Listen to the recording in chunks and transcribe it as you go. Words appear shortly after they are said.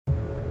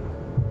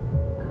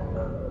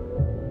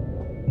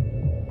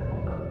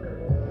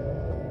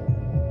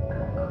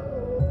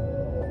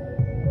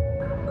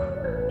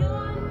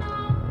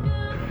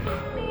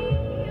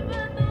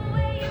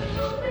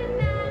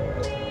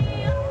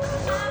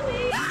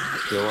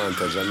You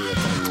want a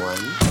Jamaican one?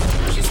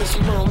 She said she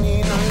want me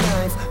in her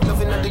life.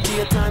 Loving at the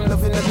daytime,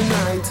 loving at the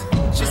night.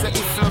 She said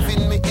if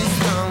loving me is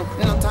wrong,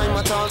 no time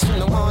at all, she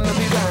no wanna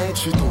be right.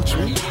 She touch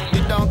me, the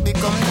dog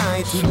become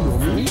night. She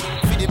love me,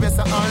 for the best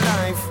of her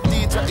life.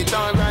 Teacher it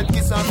alright,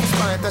 kiss her for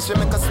spite. As she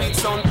make a sweet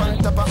sound on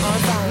top of her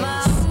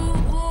voice.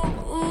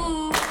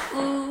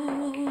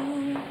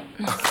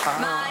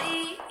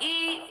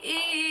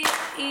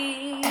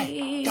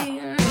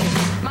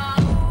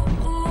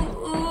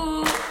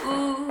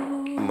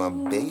 My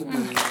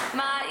baby.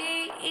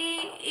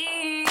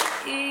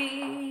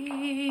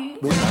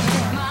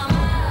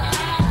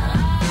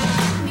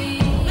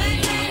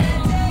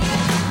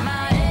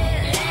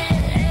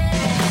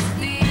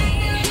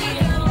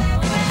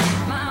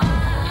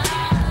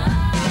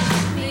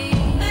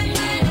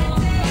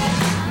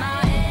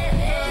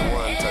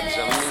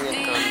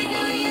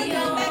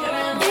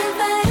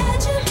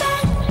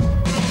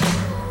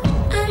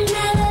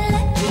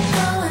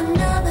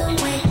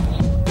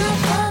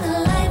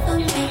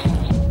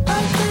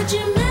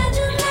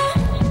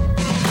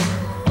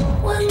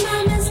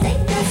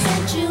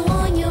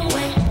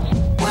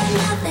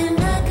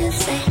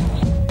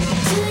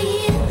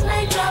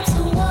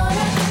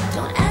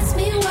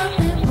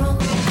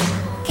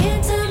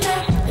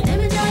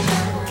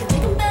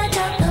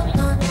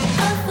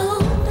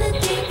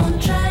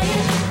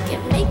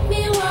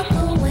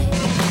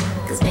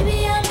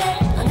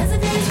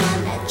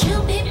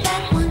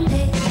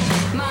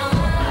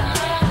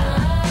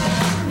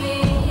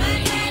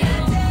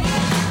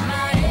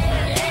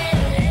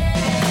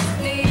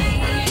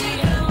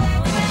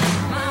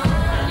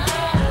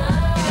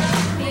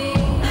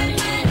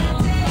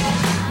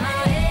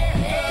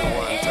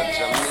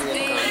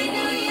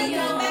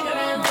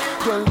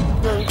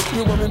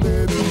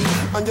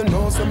 And you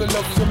know some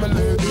love you my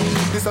lady.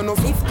 This a no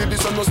 50,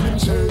 this a no slim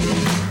shady.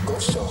 Go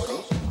shorty,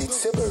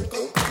 it's your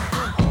birthday.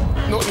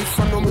 No if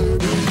and no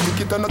maybe.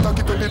 Take it and attack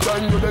it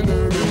anytime you then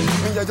hear me.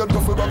 Me a your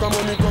duffel bag of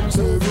money come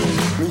save me.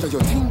 Me a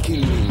your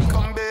thinking me.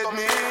 Come bed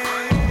me.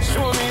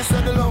 Show me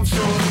say the love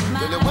show.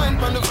 Tell you wine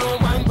pon the floor,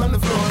 wine pon the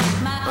floor.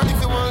 And if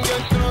you want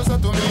get closer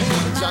to me,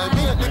 try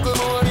me a little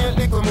more, a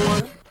little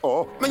more.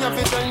 Oh, me have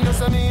to tell you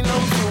say me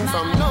love you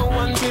from now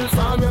until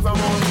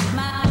forevermore.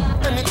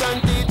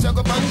 Anytime teacher go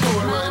on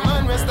tour, my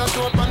man rest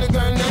assured on the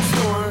girl next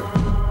door.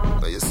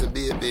 But you see,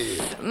 baby,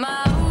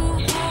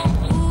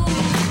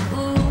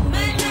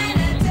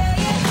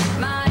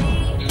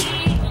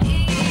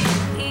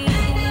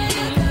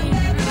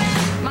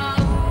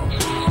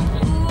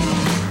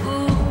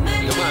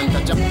 you want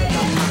to jump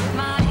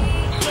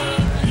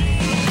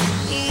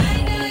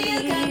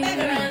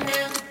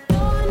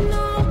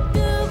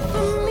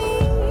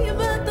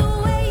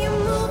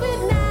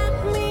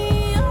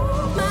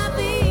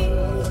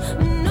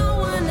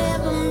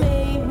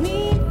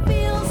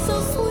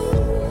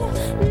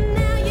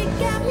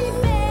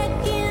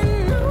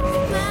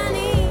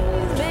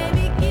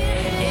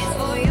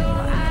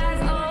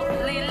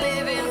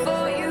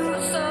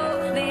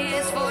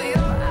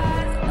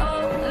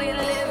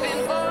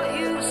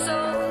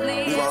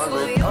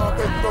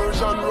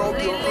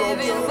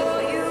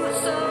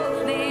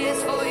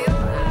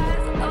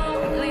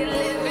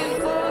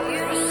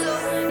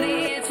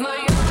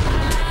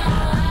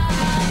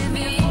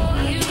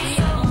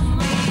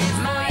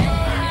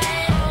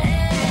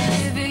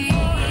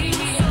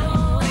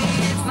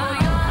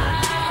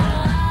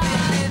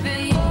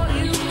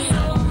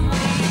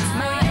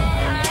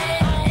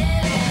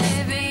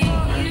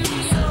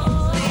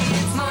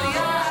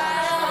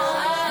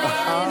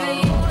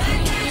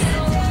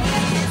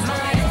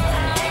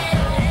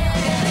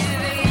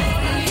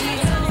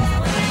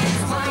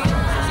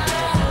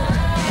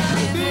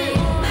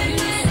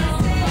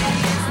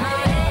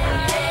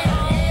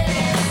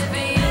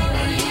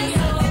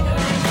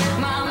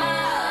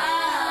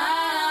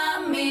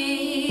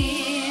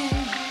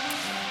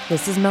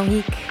This is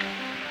Mohique.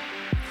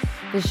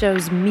 This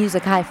show's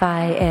Music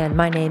Hi-Fi, and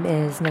my name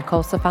is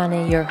Nicole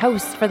Safane, your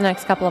host for the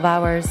next couple of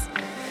hours.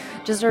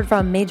 Just heard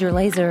from Major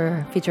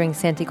Lazer featuring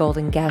Santi Gold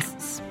and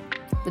guests.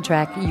 The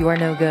track You Are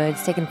No Good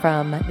is taken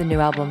from the new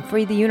album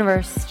Free the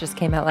Universe, just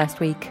came out last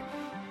week.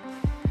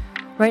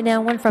 Right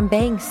now, one from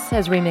Banks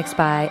as remixed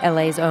by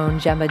LA's own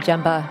Jemba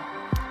Jemba.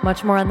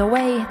 Much more on the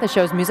way. The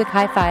show's Music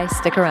Hi-Fi.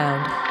 Stick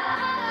around.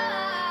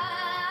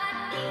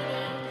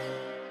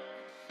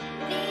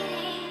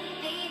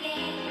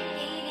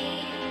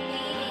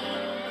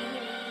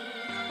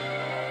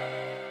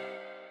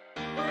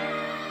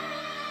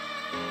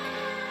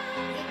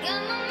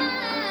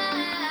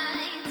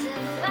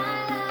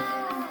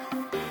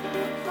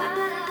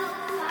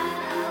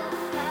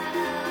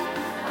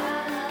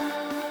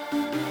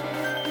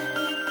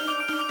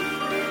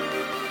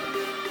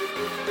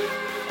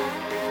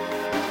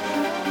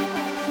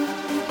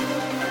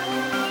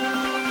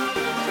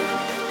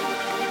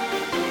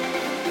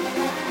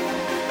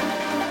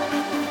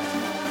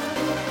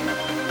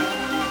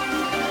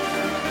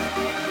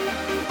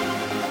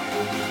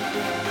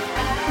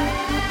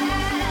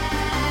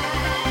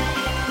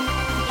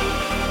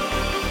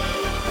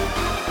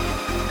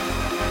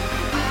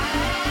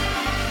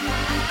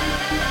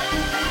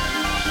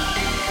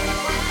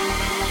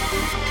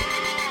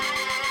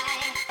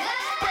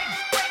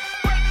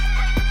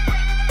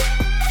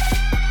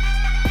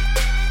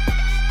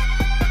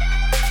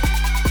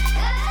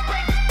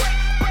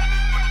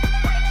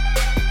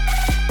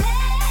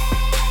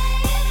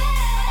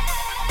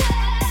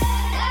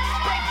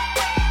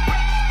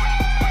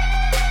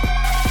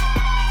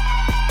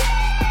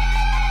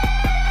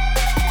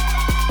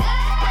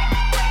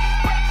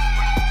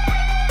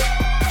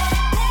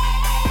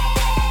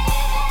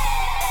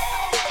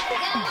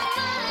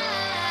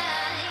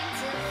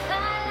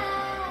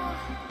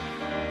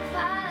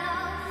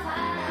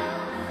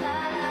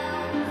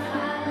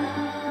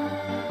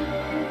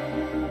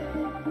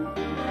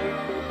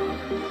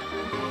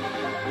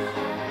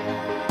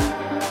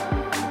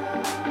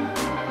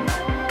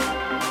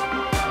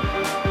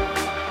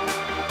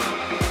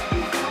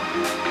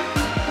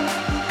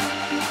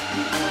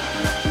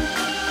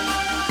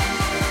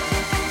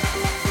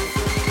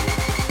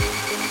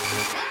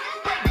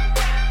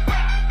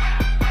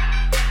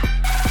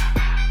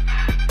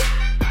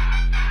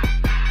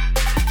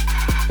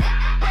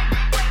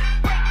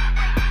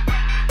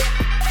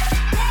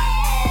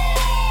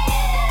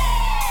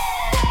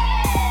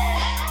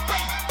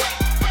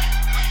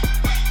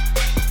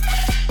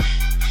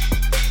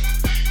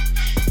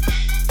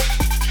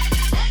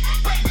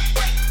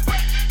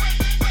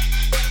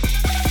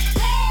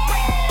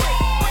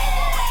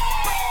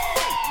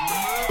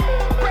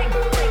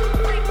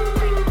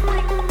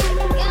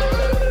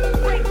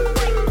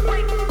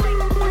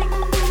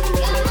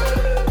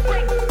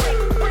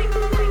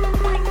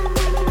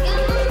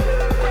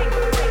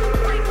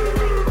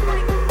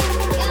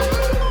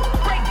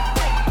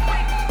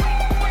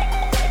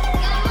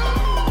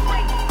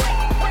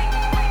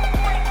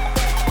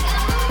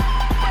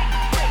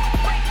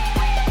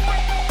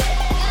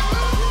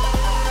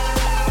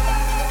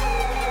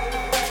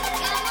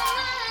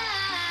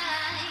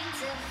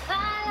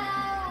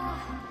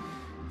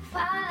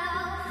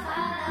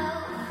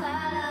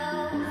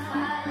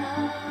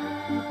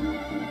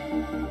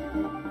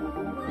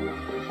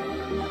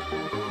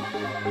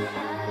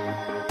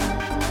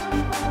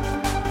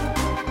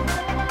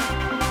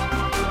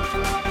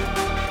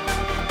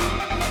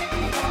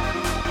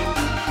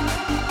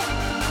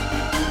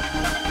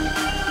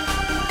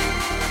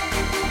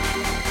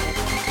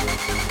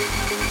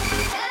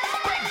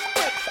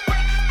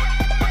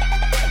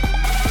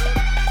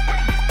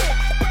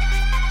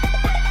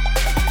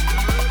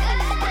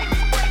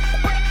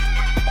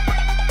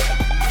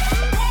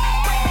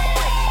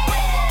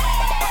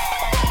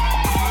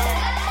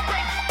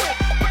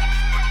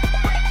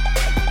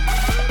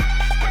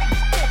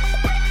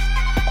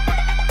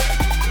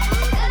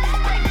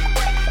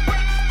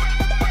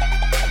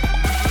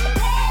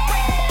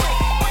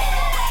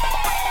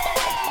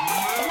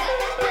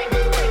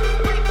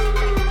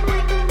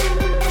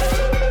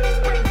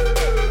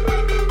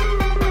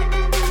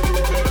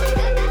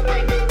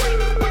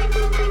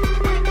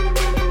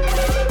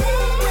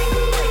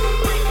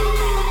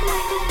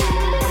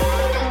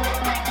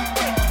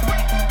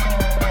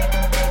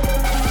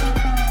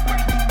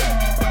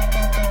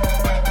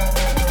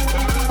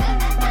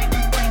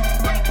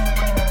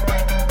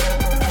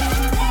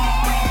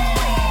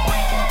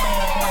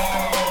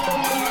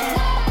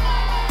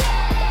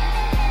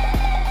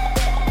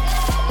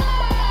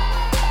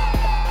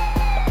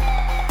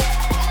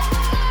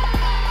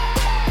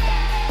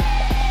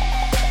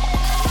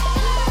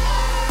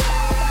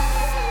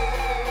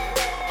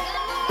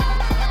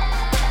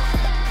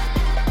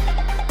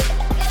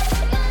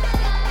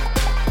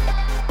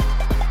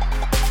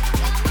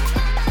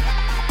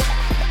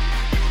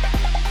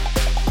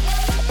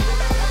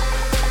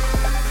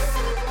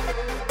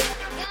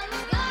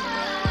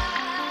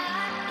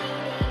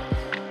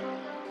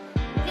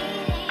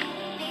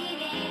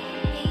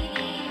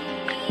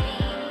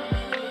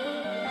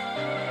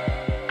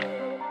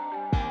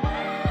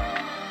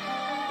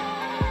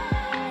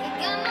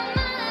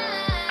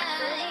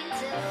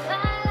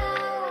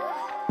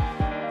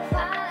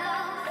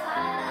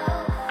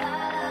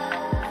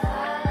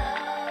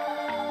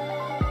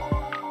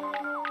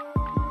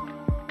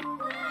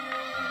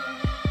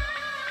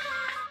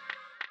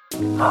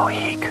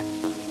 Mohique.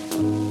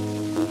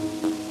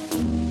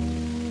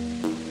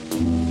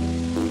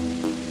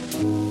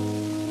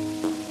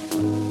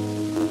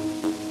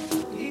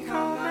 He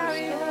can't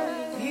marry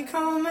her, he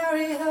can't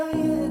marry her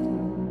yet.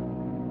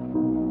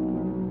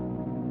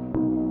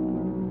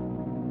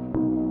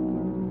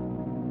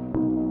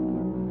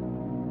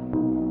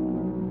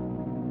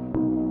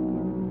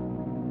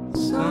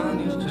 Son,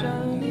 your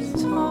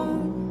journey's home.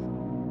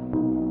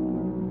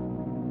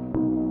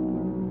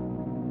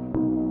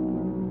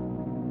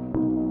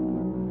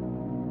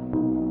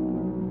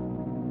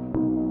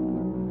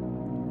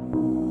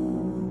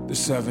 The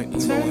seven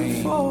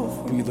Elohim,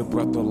 breathe the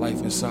breath of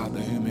life inside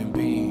the human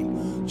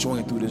being.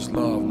 Join through this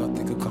love,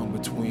 nothing could come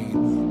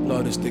between.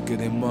 Blood is thicker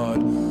than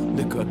mud,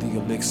 liquor the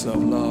elixir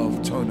of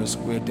love. Turn a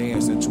square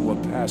dance into a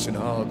passion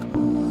hug.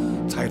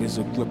 Tight as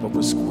a grip of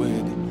a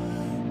squid,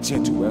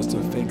 gentle as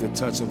the finger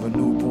touch of a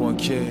newborn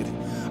kid.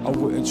 I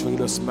wouldn't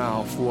trade a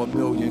smile for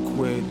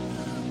 $1,000,000.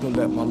 Don't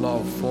let my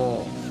love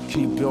fall,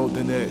 keep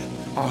building it.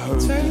 I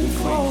heard through the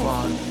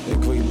grapevine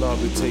that great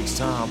love, it takes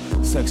time.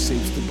 Sex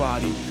shapes the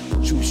body,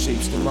 truth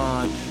shapes the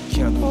mind.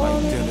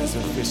 Candlelight dinners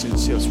and fish and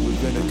chips with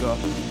vinegar,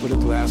 with a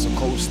glass of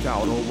cold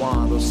stout or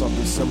wine or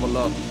something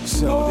similar.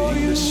 Sail the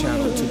English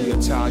Channel to the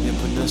Italian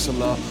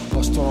peninsula.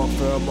 Her strong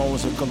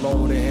pheromones and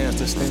cologne enhance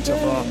the stench of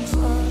her.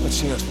 A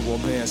chance for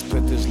romance,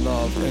 put this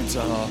love into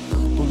her.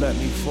 Don't let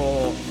me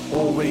fall,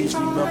 always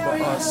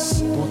remember us.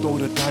 Don't throw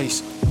the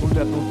dice, don't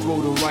let them throw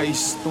the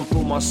rice. Don't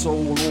throw my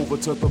soul over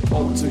to the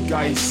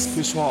poltergeist.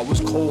 This heart was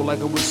cold like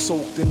it was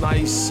soaked in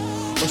ice.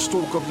 A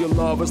stroke of your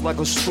love is like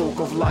a stroke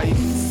of life.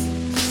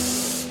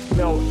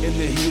 Melt in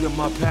the heat of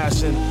my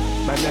passion.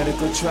 Magnetic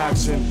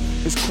attraction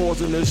is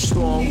causing a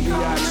strong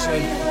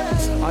reaction.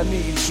 I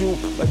need you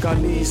like I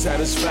need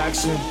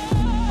satisfaction.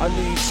 I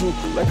need you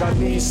like I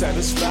need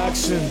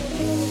satisfaction.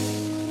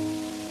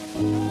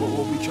 What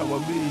will become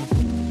of me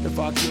if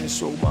I can't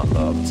show my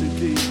love to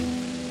thee?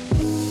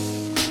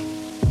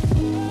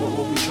 What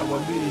will become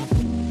of me?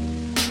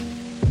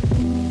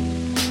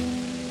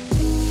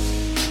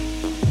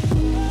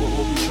 What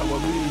will become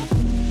of me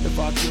if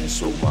I can't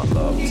show my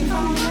love to thee?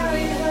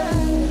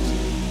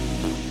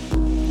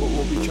 What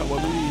will become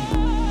of me?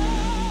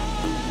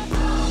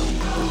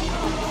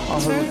 I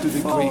heard through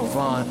the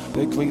grapevine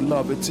that great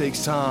love, it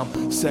takes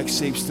time. Sex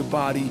shapes the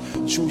body,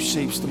 truth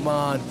shapes the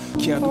mind.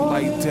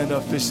 Candlelight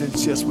dinner, fish and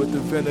chips with the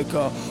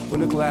vinegar,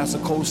 with a glass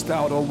of cold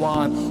stout or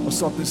wine or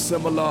something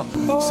similar.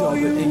 Sail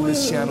the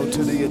English Channel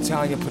to the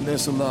Italian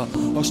peninsula.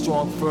 Her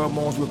strong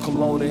pheromones with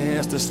cologne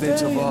enhance the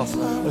stench of her.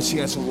 A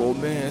chance of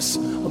romance,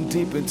 I'm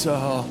deep into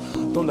her.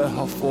 Don't let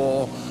her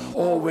fall,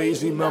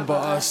 always remember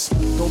us.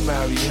 Don't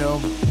marry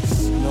him,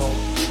 no,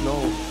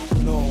 no,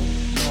 no,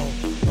 no,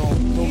 no.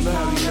 Don't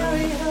marry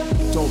him.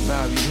 Don't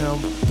marry him,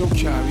 don't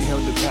carry him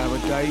to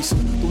paradise.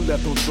 Don't let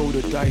them throw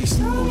the dice,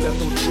 don't let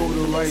them throw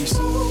the rice.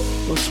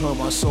 Don't turn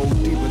my soul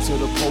deep into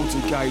the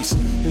poltergeist.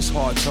 His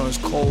heart turns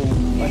cold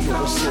like it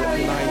was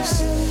silken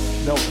ice.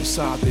 Melt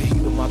inside the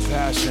heat of my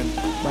passion.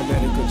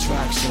 Magnetic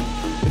attraction,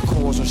 it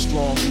causes a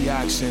strong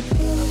reaction.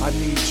 I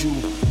need you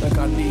like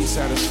I need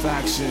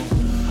satisfaction.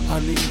 I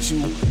need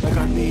you like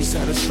I need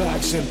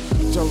satisfaction.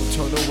 Don't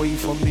turn away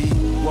from me,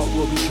 what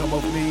will become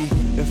of me?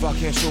 If I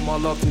can't show my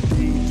love to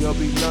thee, there'll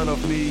be none of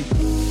me.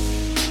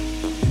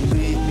 You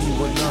leave me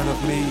with none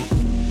of me,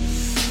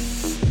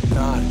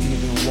 not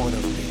even one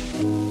of me.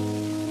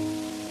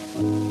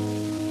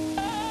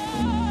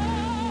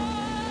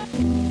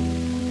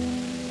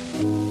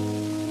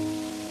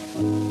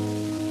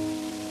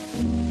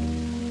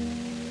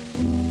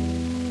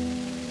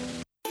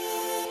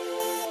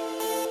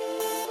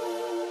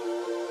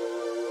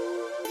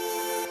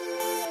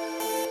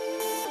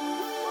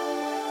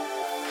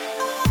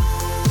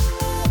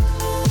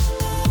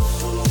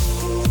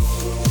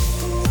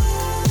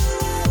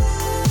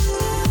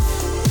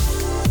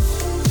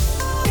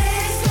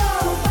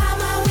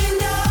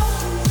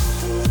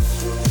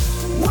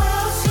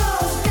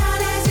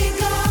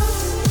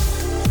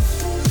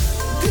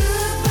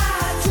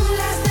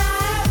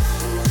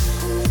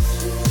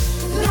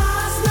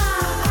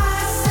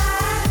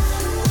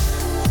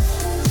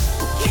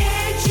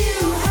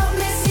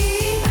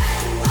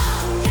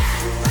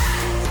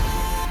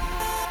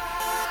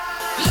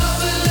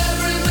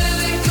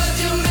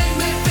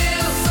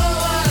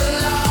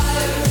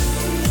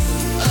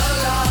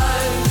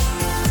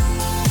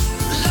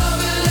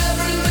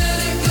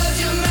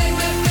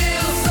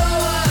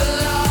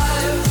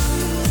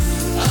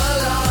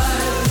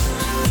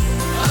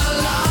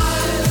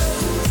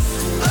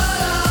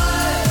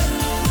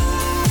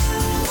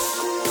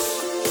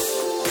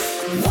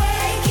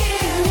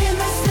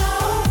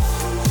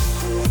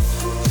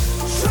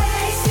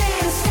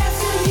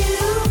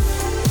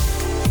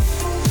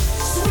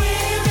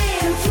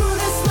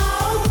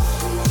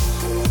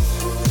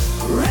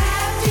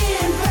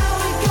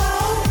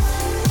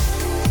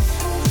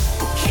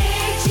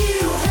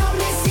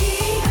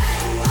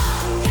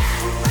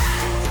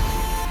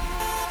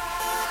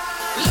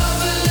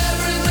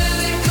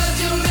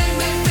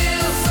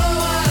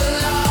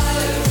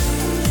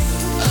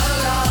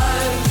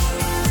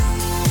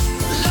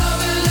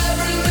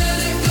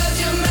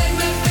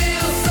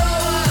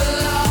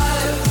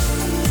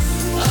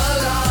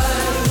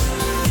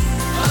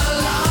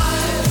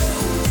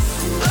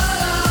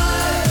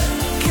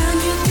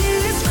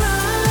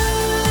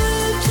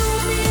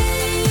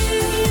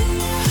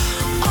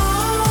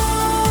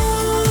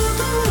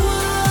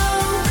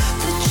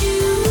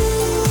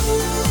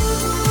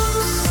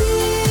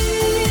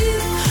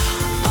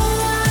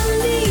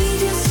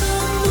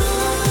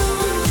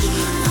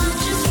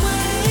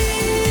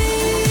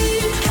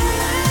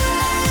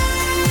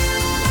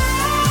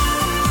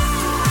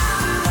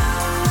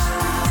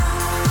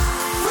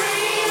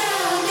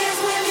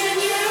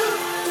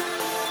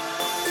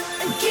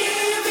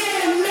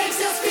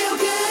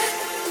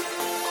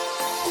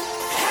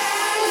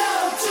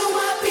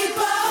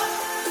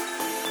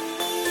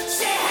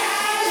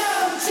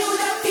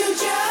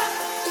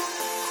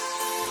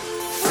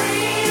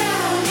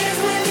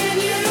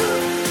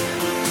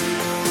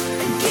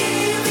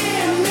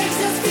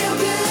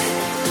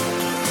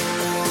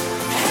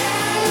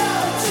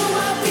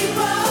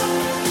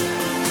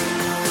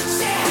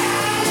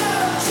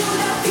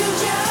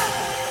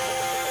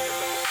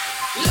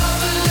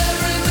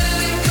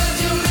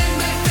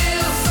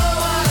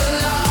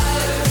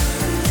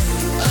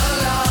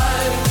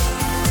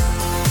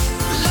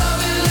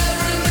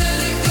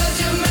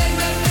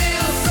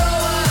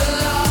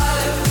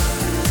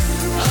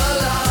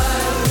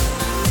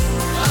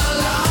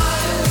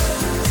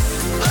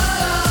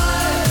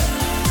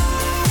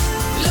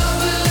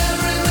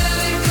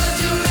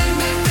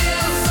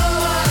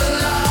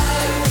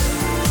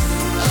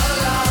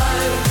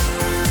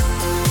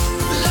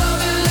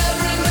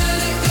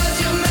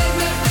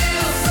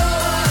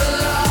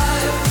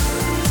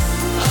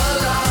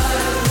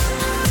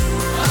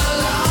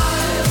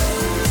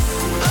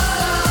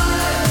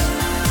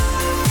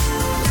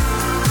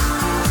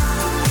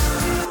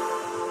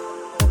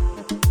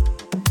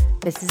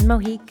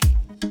 Mohique.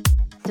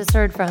 Just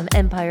heard from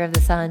Empire of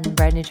the Sun,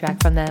 brand new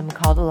track from them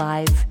called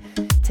Alive,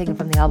 taken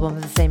from the album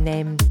of the same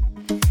name.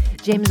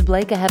 James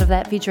Blake ahead of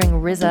that featuring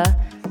RZA.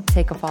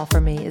 Take a Fall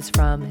For Me is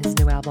from his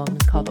new album.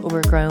 It's called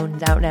Overgrown,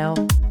 it's out now.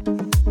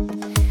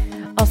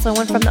 Also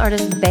one from the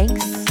artist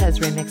Banks, as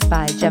remixed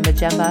by Jemba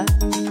Jemba.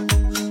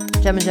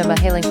 Jemba Jemba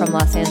hailing from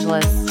Los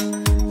Angeles,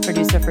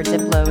 producer for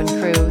Diplo and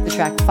crew, the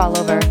track Fall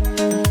Over.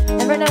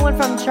 And right now one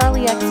from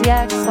Charlie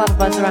XCX, a lot of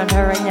buzz around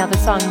her right now. The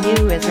song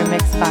New is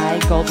remixed by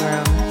Gold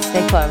Room.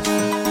 Stay close.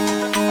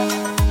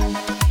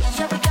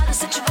 Yeah, we got a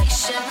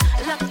situation,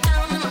 locked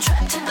down and I'm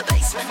trapped in the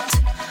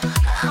basement.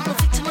 I'm a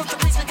victim of the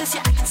placement, cause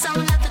you're acting sound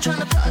like they're trying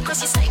to put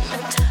across your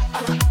statement.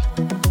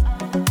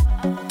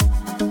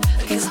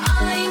 Cause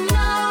I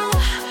know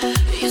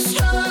you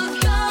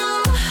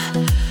struggle,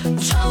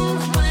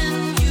 choke when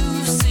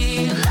you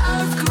see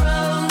love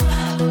grow.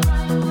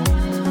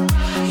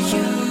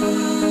 You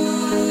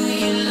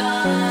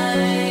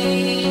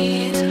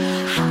lied,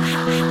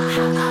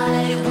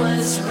 I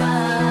was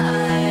right.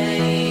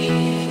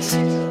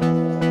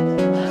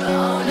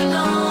 Oh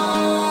no,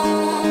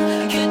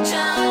 good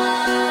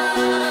job,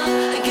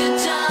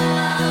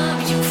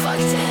 you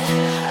fucked it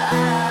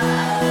up.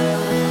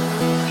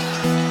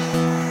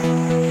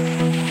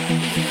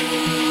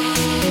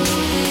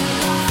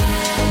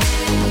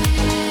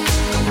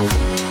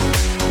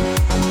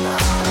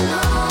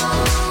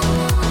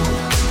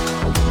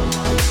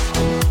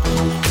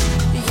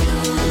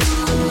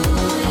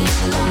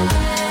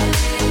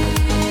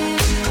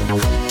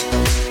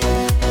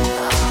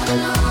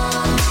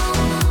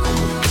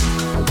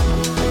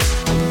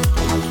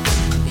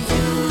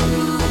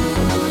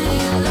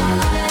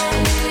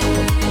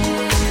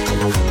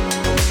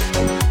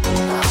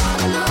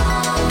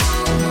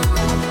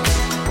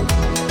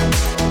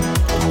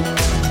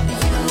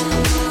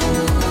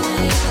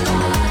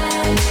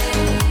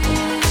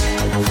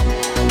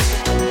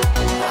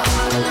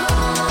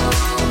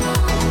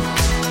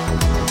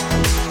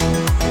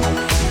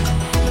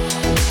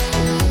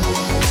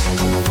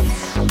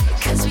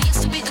 Cause we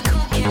used to be the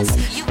cool kids.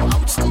 You were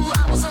old school,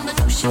 I was on the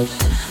new shit.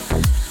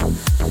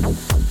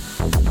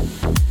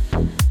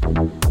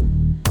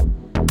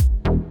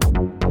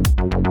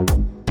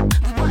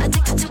 We were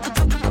addicted to the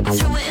blueprint, but we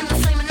threw it in the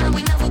flame, and now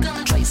we never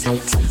gonna trace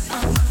it.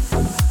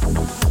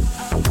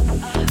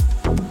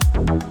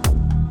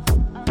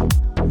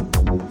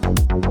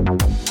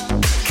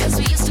 Cause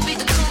we used to be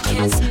the cool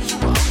kids. You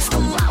were old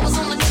school, I was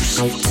on the new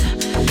shit.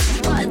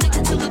 We were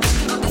addicted to the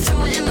blueprint, but we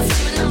threw it in the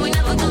flame, and now we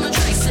never gonna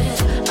trace it.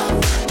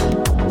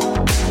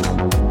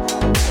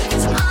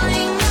 Cause I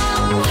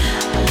know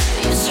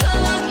you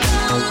struggle,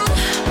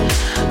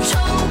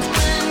 choke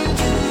when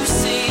you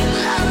see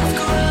love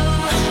grow.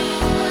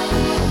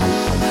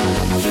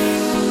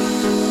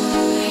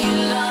 You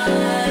lied,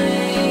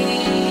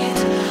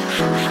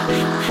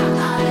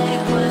 I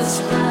was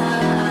right.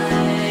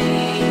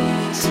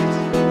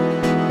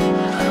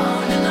 Oh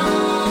no,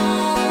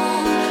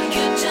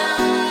 good job,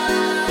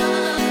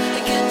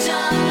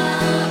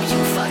 you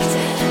fucked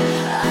it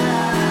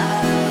up.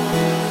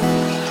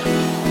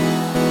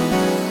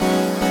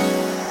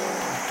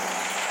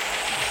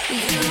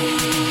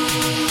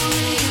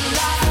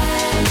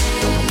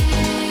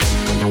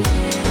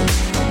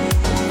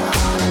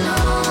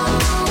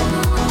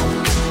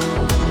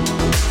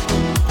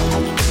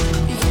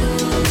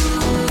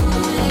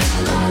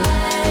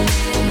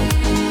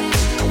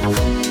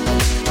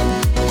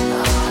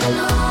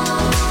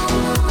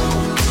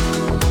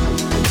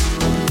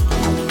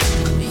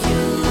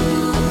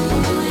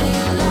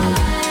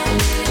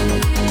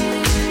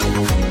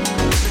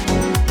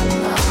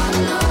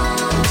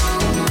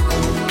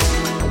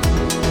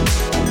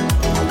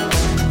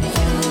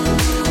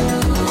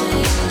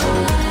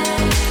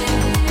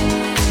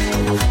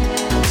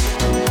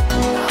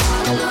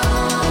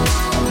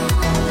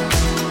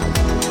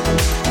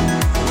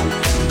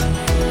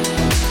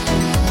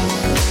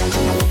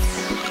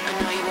 I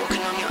know you're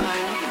walking on your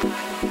own.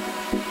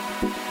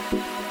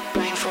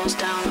 Rain falls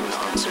down, I'm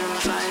not answering my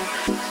phone.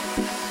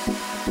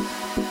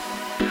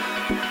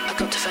 I've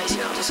got to face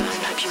your other zone.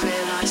 Hope you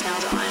realise now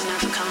that I am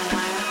never coming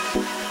home.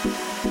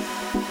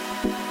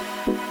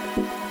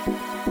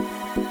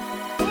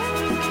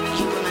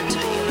 You were meant to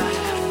be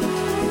alone.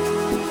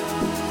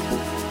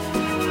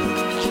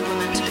 You were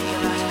meant to be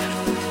alone.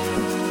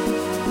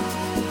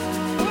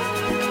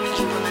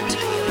 You were meant to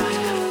be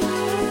alone.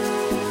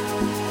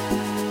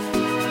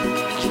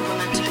 You were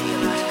meant to be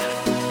alone.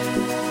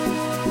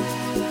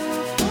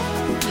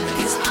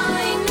 Cause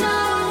I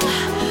know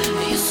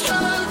you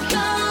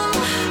struggle,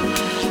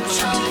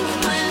 choke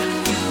when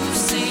you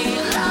see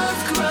love.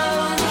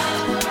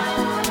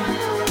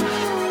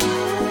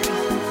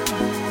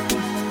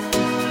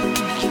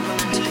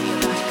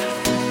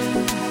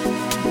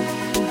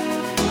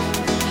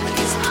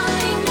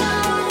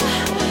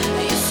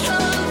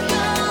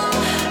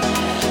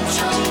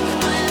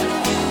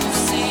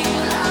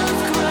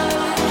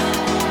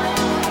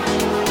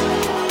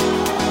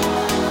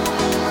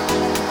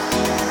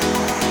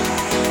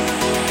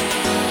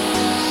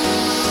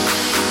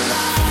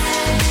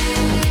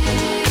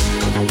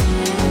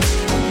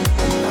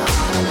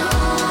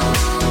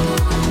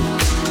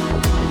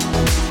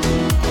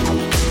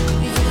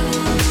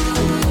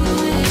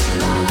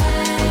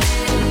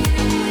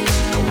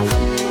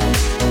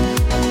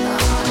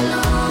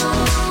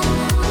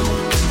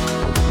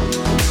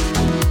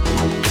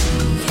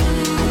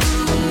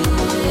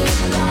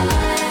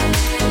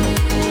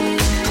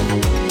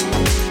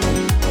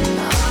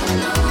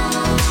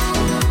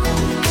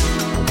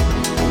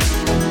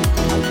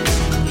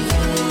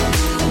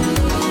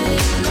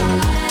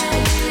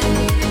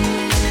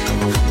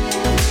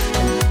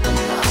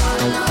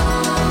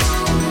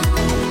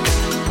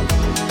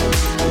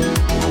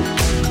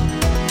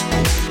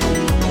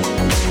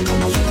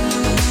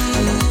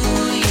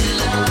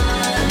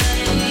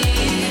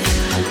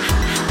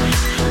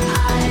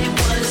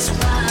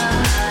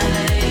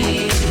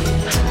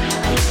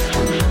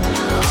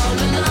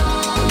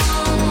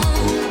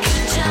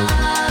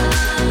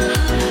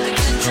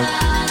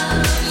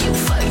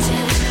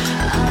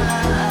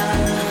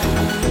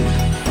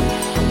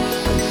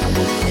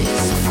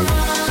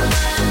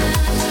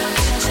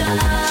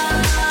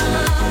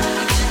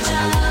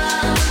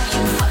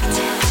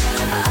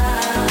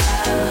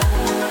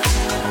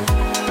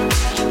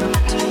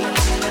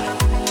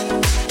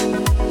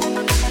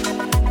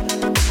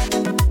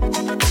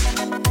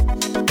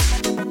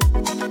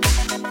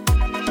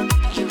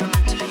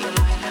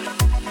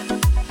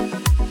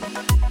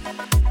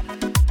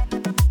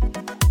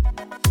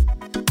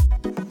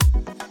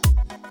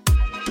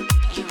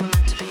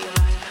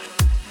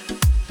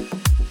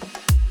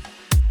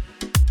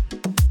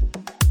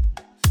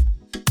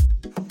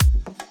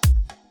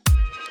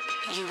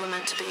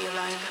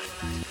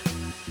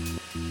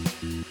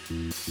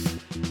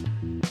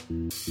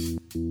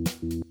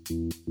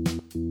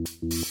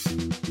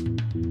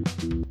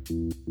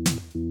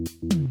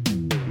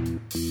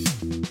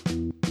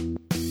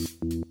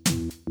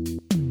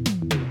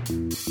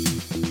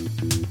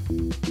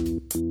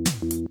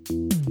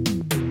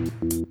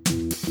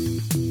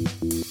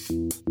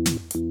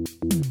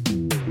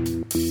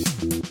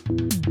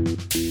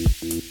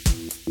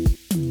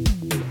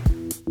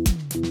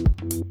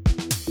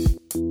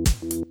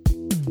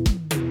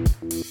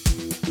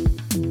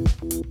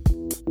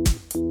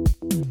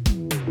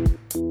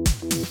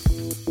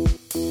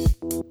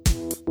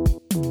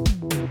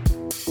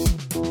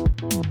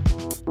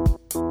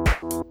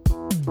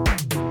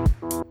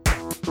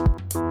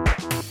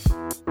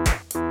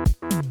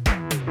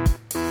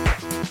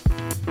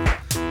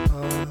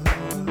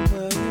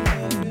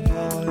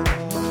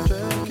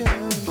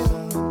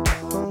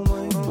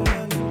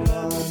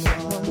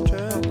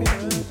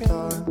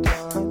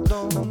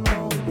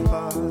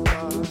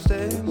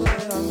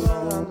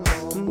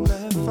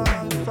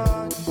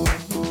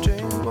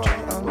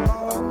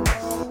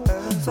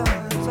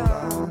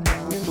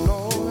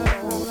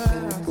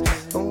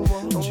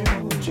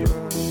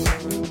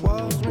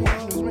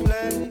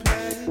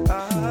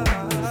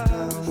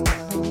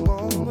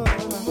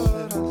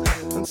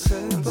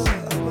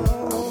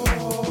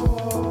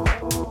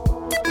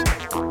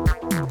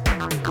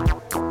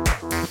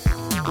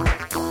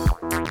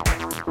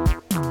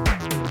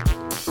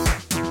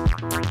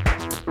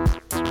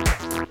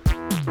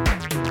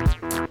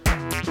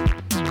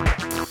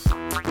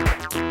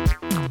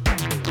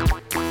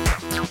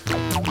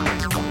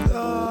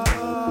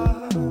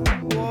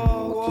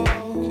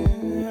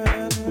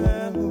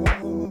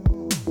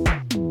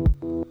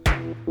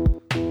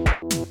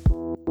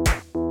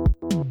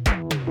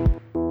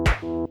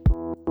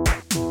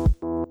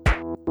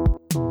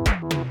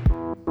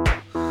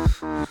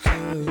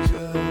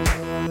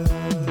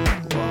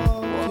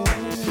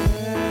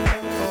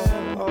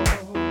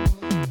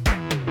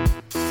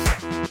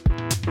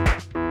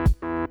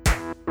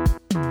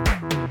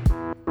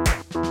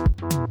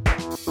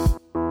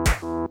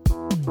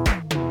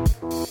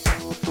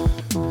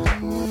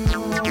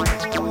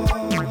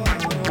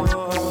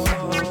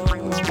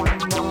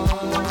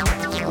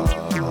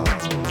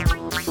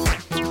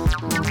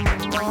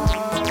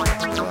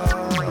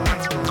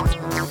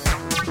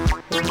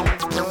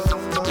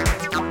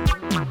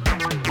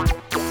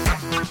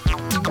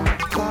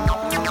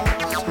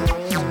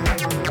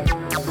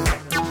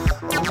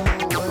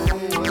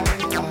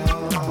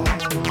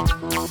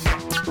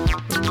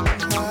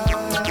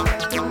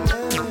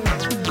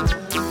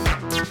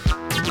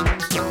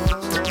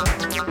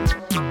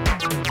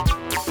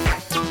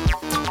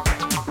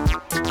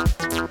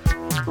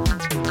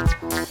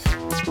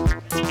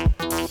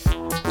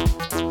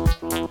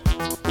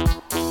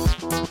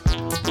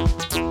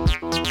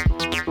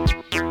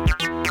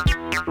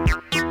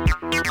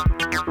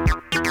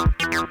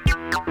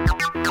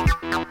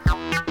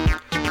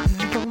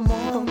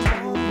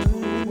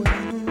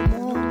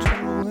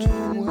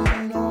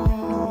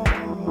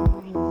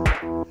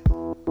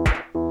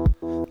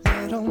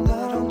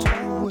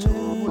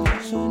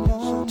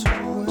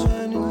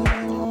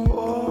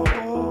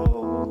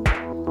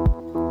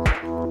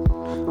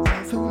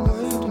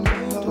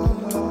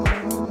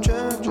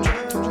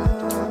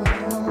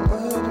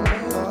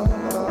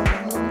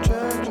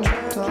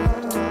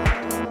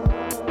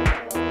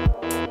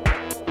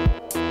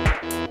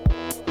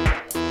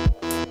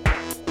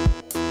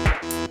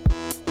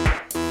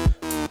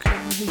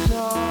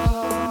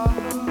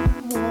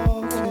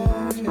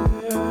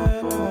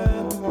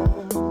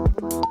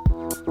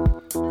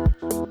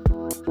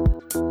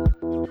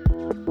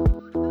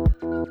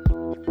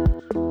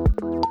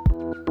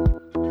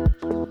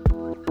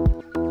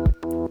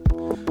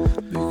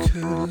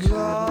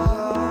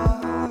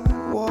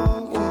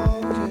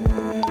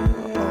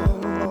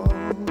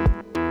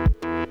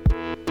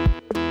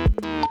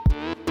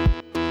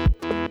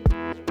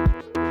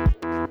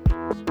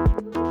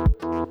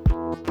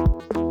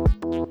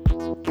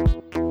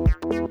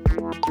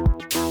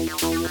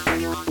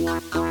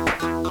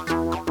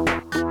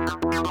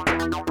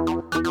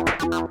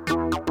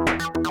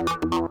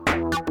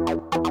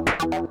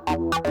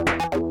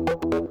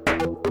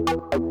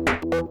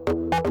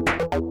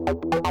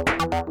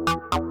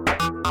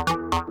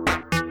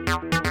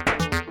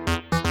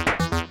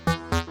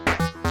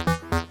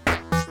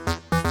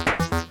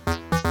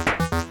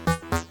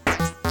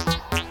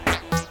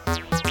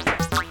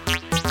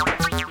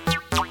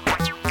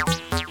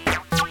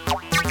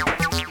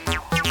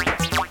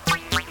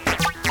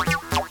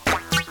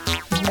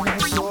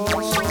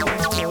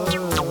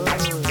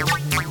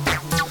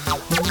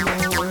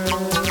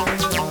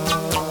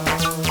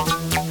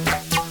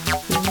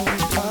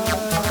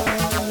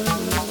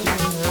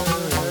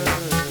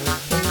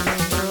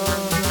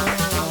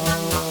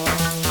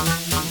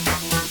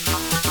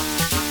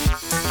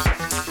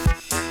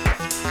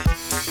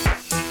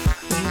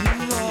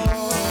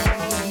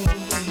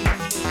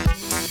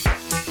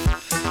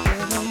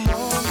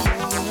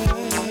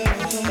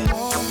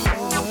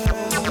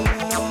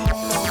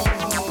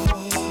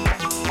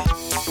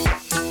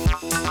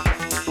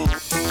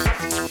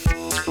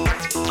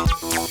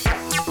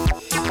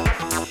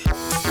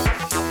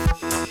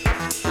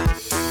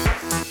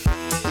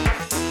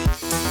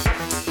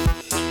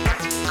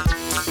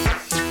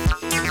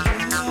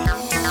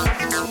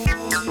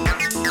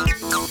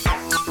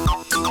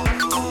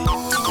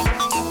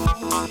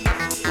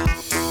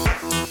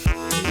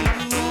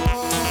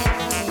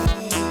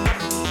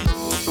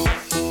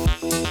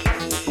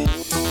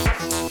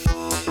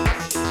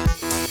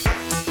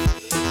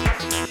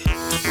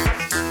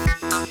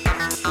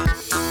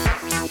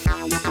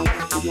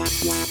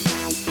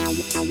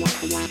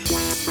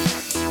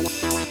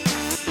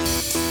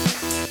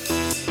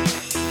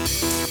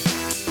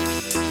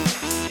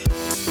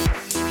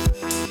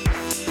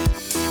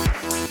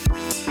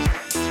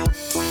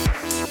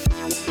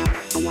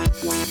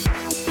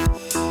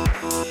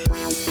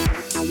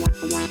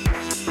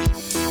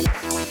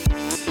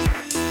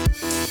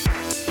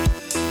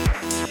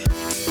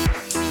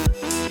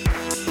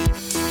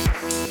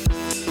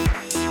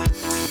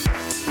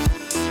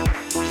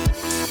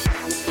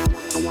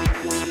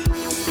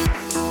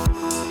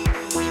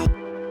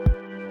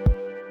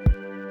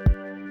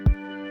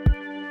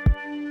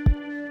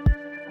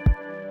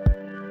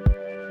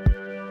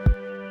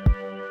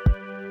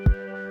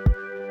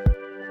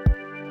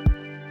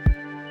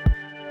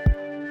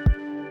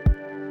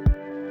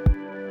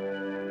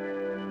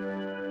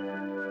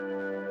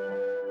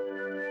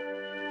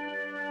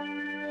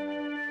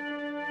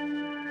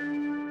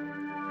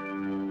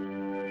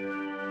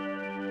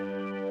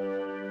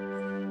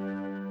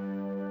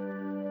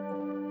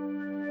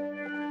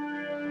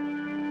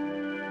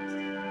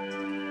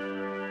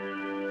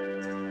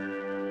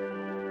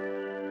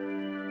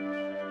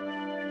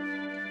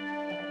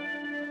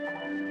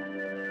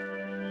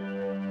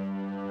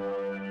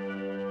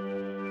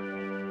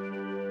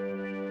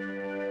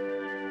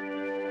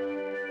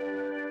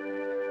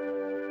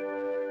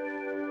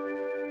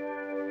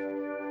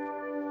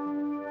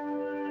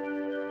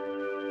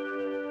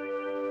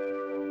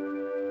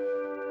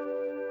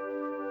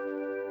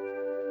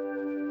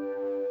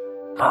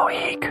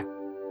 Moik.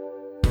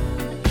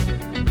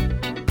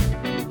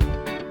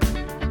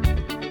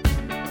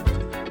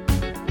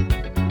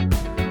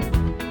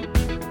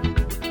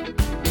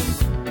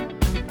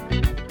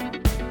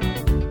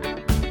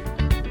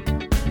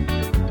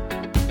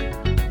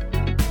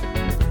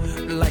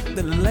 Like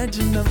the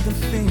legend of the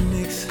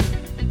phoenix,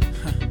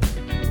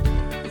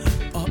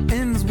 all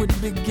ends with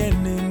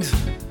beginnings.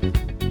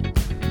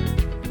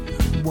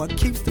 What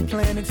keeps the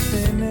planet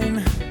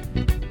spinning?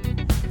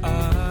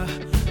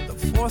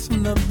 Force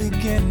from the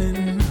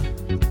beginning.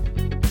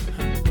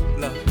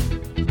 Love.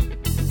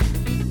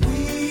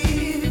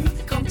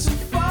 We've come too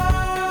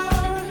far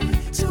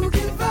to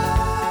give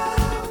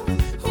up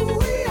who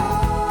we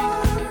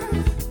are.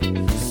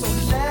 So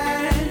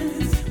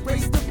let's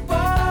raise the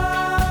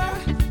bar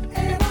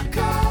and our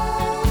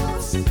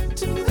cups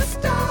to the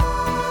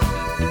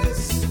stars.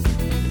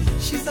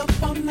 She's up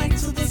all night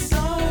to the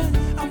sun.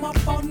 I'm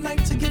up all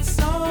night to get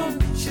some.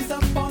 She's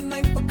up all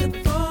night for good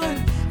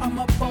fun. I'm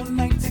up all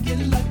night to get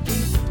lucky.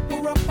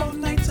 We're up all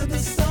night to the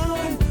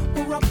sun.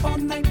 We're up all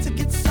night to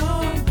get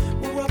some.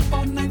 We're up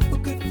all night for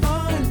good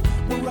fun.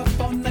 We're up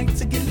all night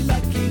to get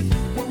lucky.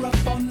 We're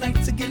up all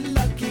night to get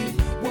lucky.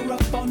 We're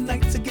up all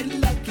night to get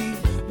lucky.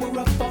 We're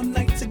up all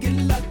night to get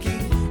lucky.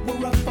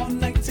 We're up all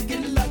night to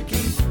get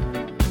lucky.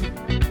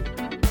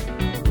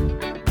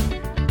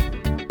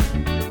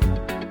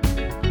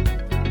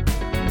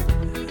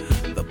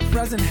 The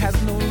present has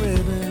no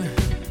ribbon.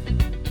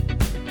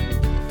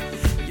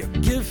 Your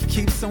gift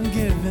keeps on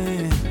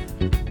giving.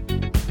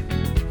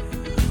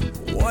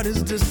 What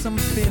is this I'm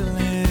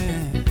feeling?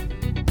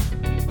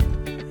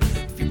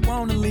 If you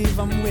wanna leave,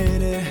 I'm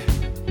with it.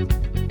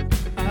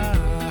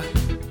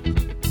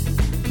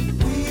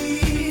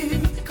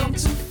 We've come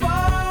too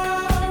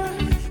far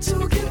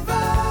to give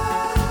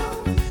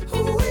up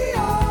who we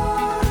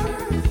are.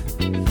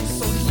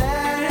 So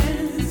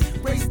let's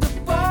raise the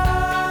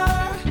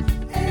bar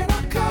and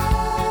our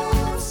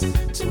cups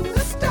to the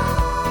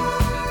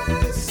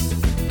stars.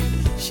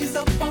 She's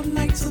up all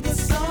night to the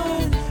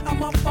sun.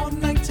 I'm up all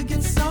night to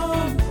get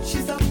some.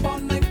 She's up all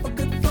night for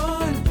good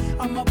fun.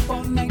 I'm up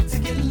all night to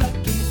get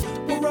lucky.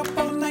 We're up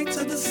all night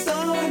to the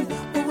sun.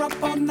 We're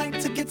up all night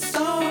to get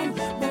some.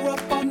 We're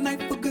up all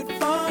night for good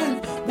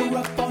fun. We're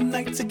up all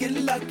night to get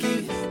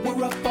lucky.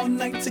 We're up all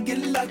night to get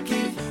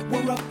lucky.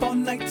 We're up all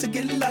night to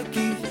get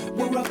lucky.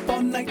 We're up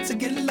all night to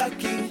get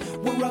lucky.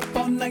 We're up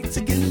all night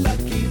to get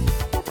lucky.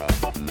 We're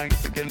up all night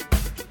to get.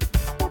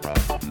 We're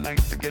up all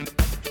night to get.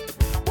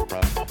 We're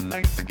up all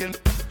night to get.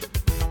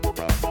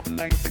 We're up all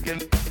night to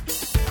get.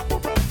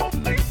 We're up all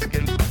night to get.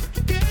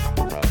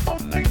 We're up all night to get. We're up all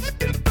night to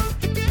get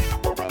lucky.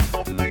 We're up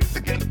all night to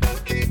get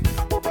lucky.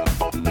 We're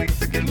up all night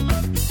to get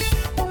lucky.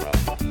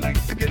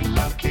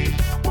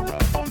 We're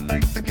up all night to get lucky. We're up all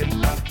night to get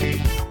lucky.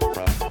 We're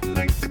up all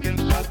night to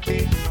get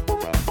lucky.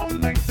 We're up all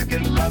night to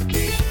get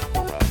lucky. We're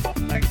up all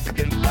night to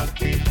get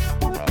lucky.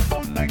 We're up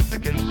all night to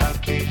get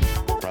lucky.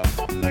 We're up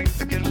all night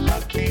to get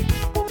lucky.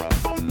 We're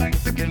up all night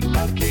to get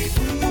lucky.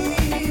 We're up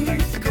all night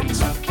to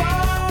get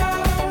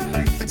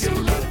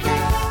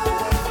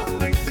lucky.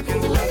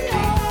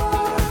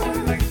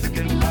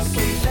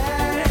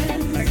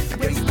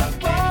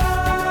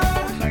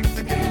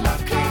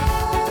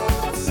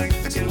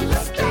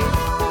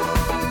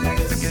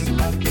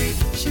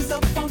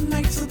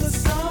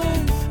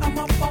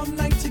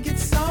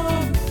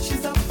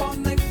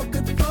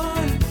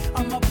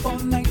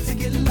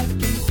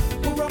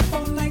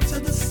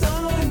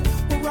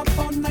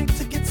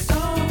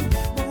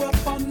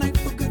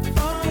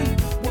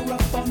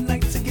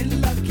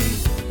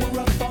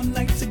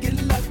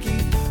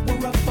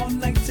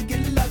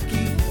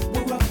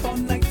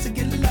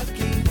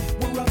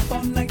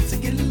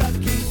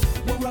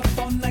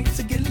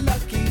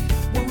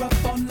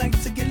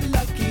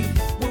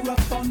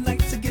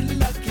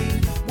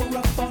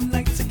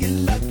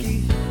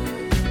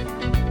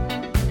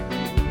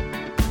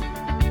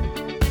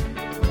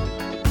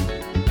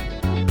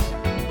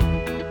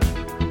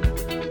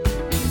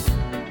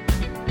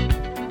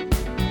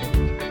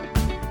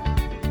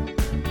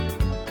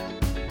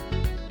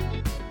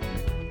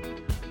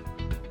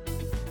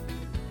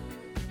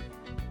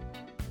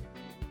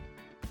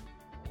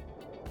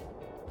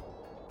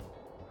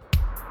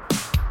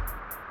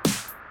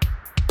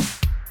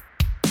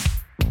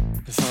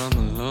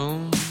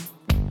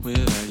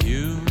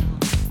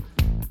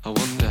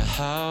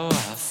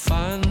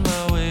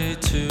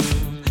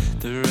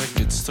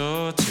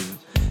 store to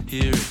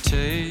hear a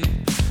tape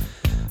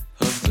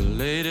of the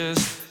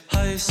latest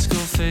high school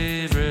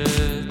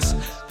favorites.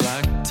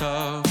 Black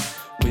top,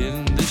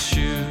 windy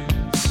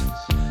shoes,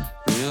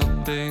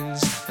 real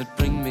things that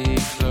bring me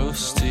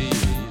close to you.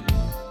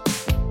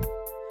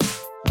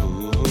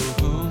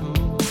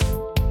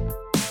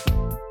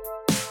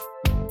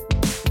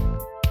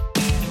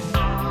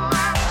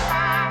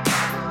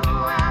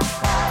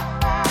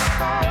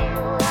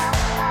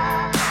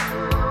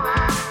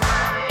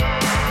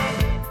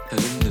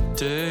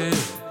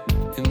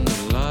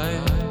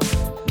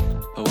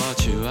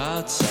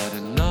 Outside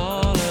and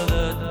all of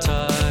the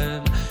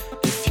time,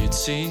 if you'd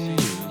seen,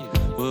 you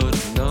would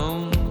have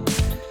known.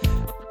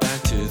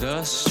 Back to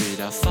the street,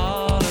 I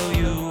follow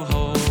you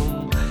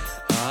home.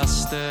 I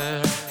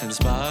stare, hands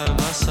by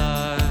my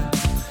side.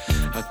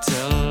 I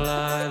tell a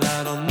lie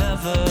that I'll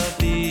never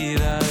be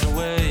that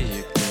way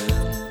again.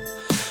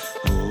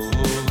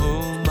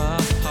 Oh, my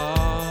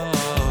heart.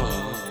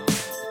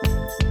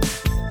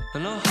 I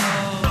know how.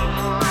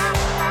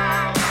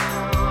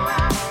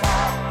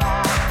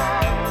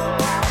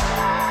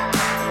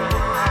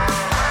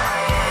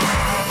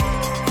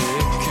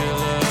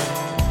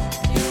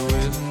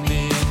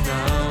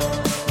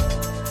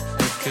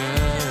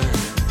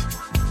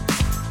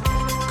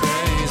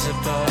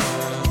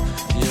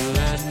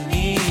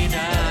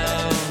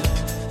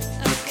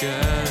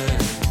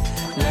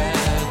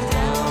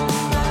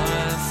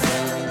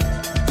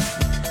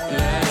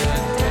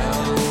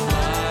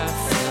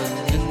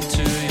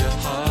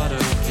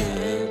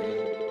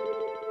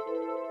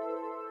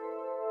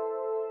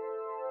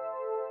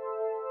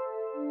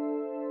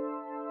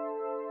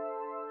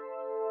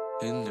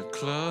 In the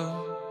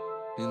club,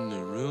 in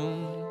the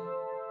room,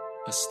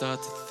 I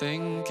start to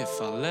think if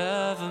I'll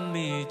ever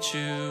meet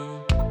you.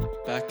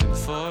 Back and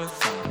forth,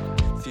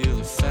 I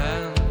feel a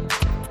fan,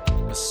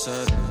 a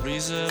sudden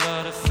breeze of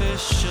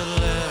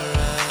artificial air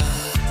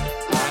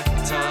and black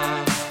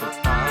time, but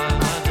by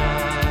my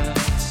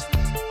dance.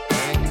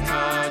 Thank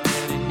God,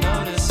 did he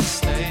notice the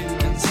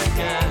statements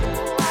again?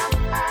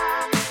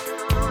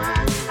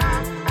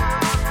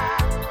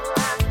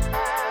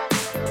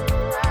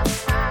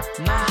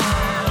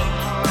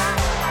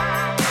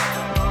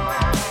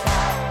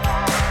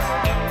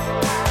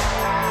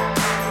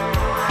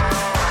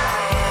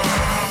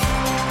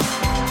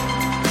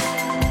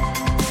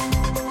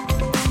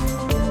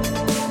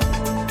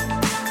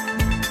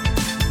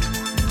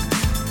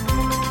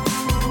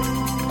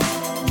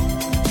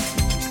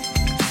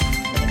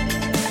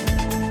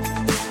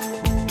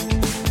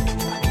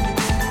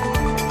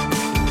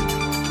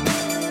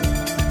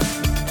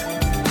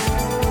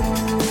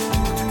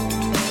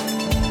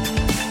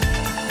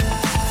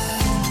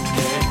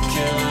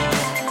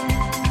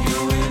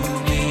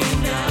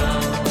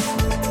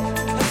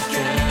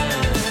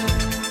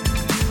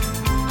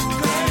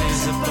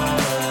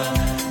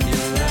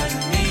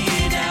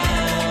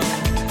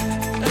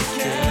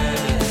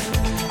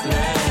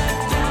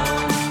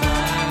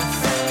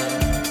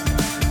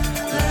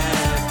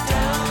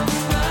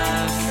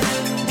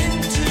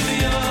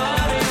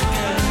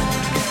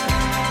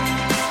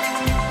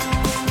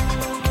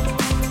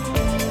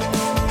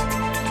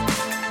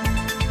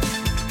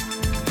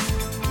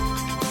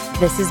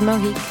 This is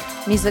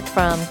Mohique, music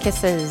from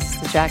Kisses,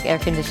 the track Air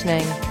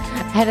Conditioning.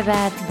 Ahead of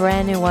that,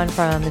 brand new one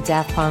from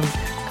Daft Punk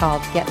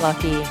called Get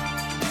Lucky.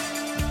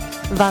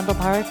 Vandal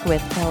Park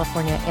with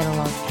California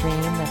Analog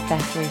Dream, the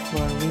Factory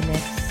Floor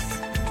remix.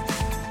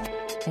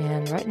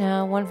 And right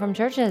now, one from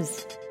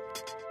Churches.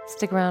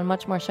 Stick around,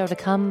 much more show to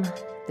come.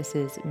 This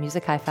is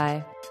Music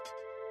Hi-Fi.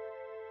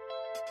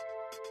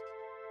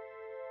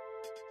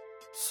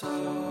 So,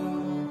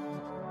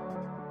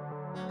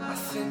 I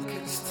think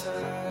it's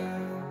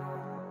time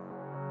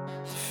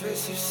to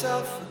face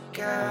yourself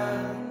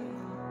again.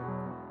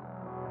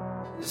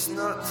 It's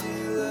not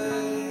too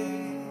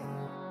late.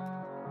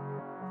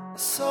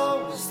 It's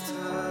always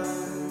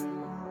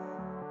time.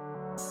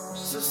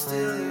 So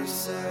still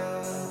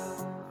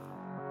yourself.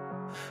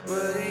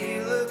 What are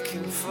you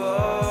looking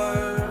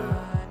for?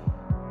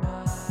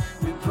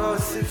 We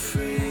both are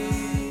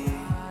free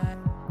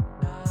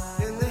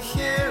in the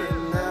here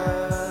and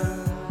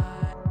now.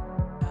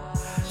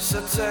 So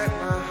take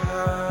my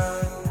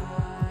hand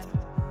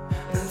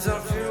and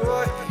don't fear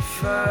what you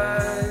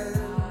find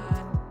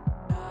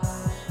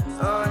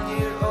on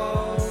your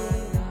own.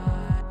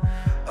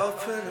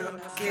 Open up,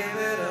 give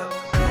it up.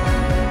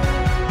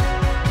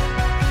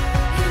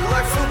 Your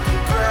life will be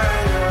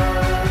brighter.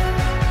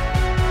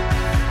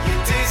 Your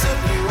days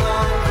will be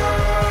longer.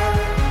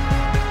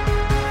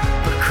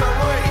 But come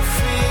what you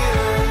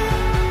feel,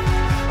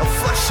 a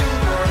flash and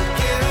blood,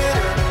 give it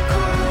up,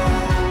 go.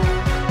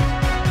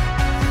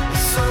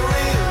 It's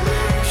only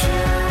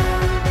illusion.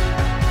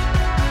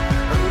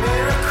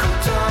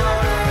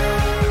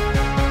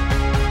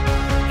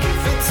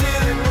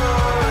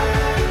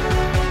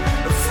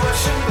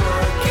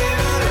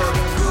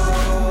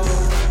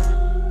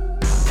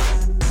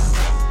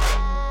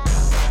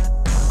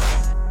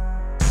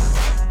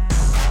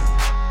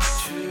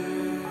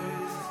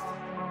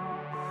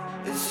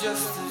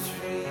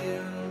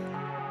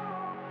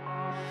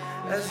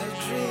 as you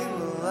dream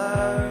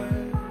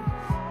aloud.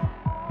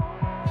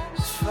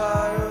 It's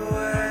far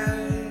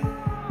away,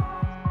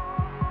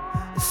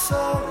 it's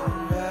all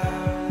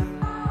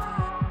around.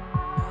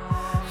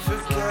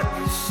 Forget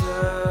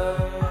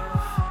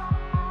yourself,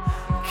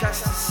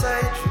 cast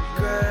aside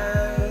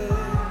regret.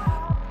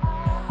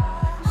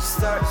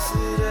 Starts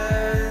it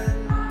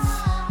ends,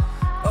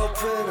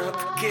 open up,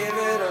 give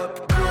it up,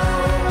 go.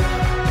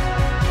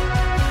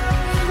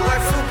 Your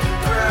life will be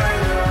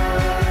brighter,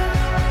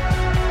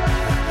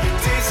 your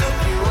days will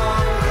be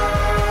longer.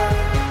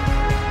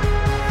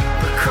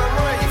 But come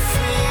what you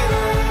feel,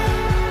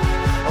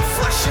 a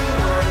flesh and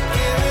blood,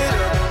 give it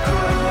up, go.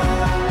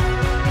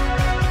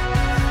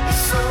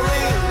 It's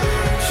only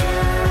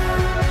illusion,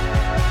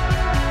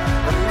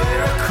 a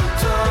miracle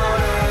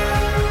dawning.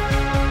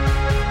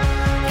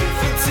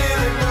 Give it to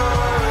the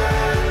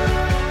knowing,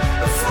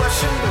 a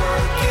flesh and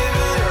blood, give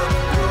it up,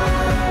 go.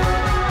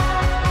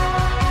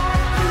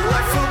 Your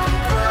life will be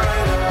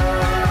brighter,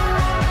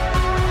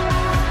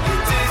 your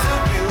days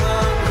will be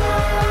longer.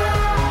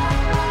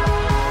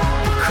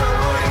 But come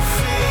what you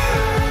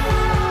feel,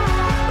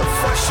 a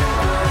flesh and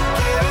blood,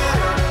 give it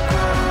up,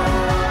 go.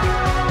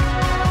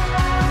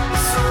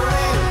 It's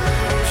only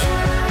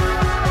illusion,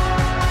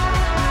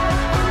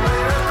 a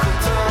miracle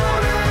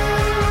dawning.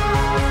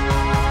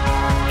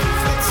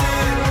 Give it to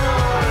the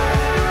knowing,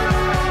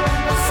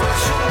 a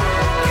flesh and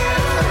blood,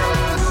 give it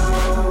up,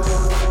 go.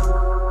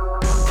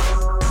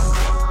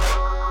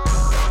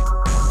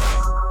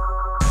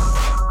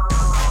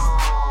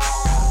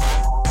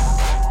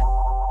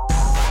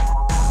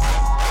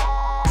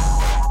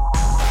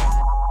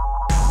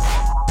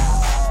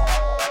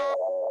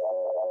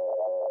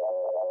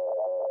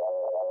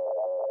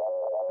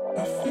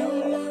 I feel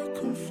like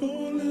I'm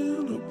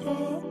falling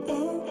apart,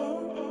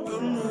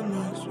 and my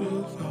nights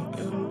without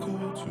end go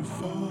too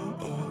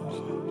fast.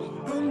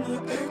 And the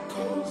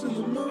echoes in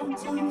the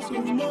mountains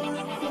of my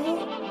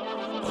heart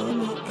are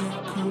not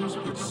echoes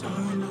but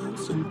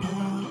silence and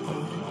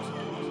pause.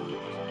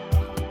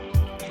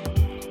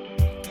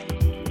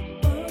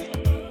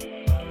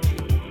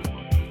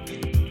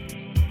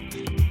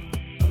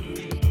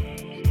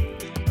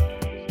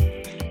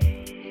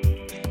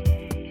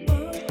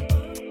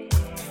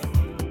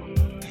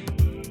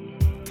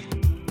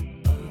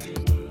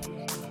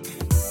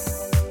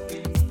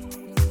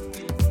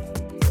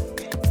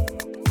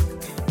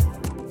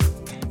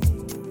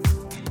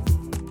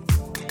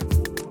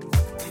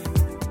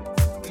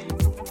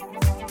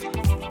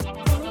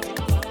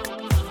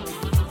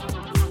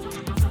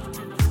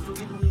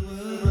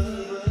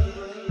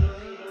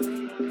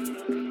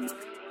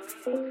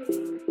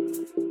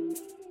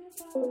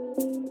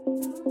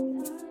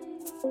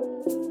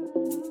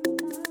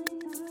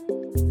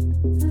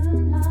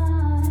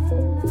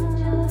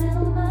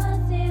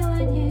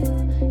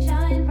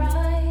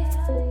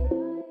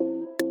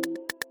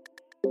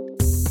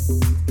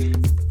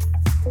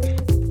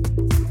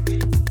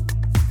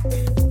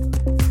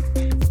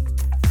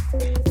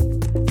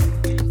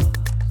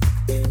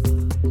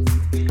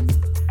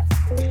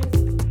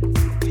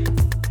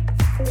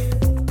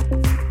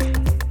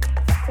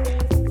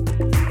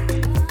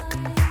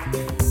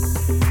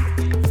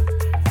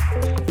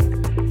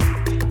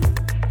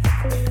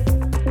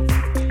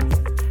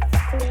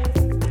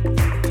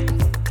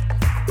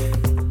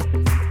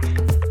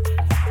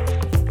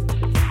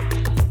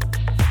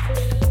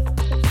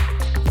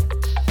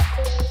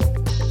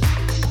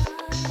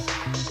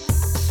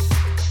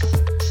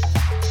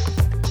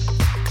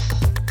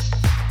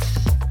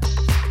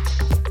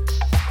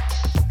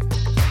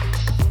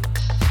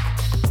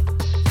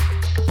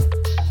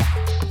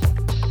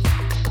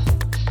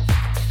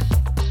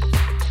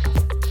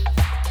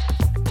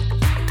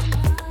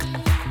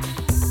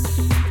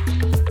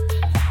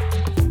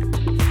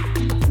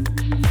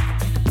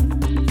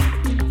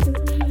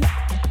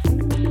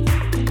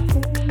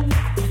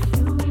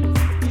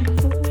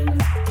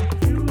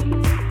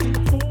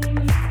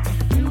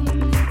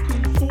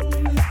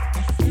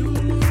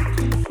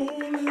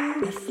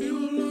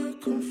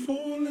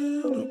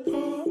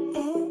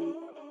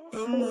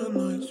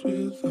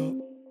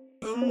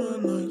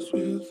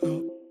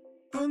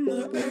 And the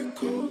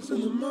echoes in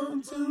the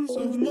mountains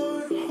of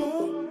my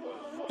heart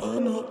are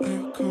not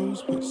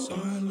echoes but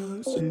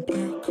silence, and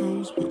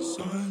echoes but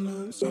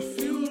silence. I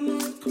feel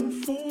like I'm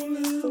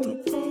falling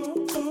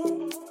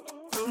apart.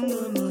 And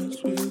my nights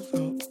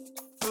without,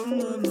 and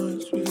my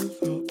nights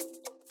without.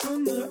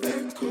 And the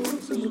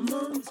echoes in the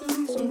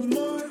mountains of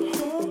my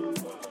heart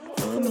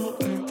are not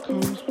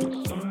echoes but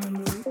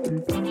silence, and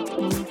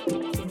echoes but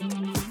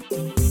silence.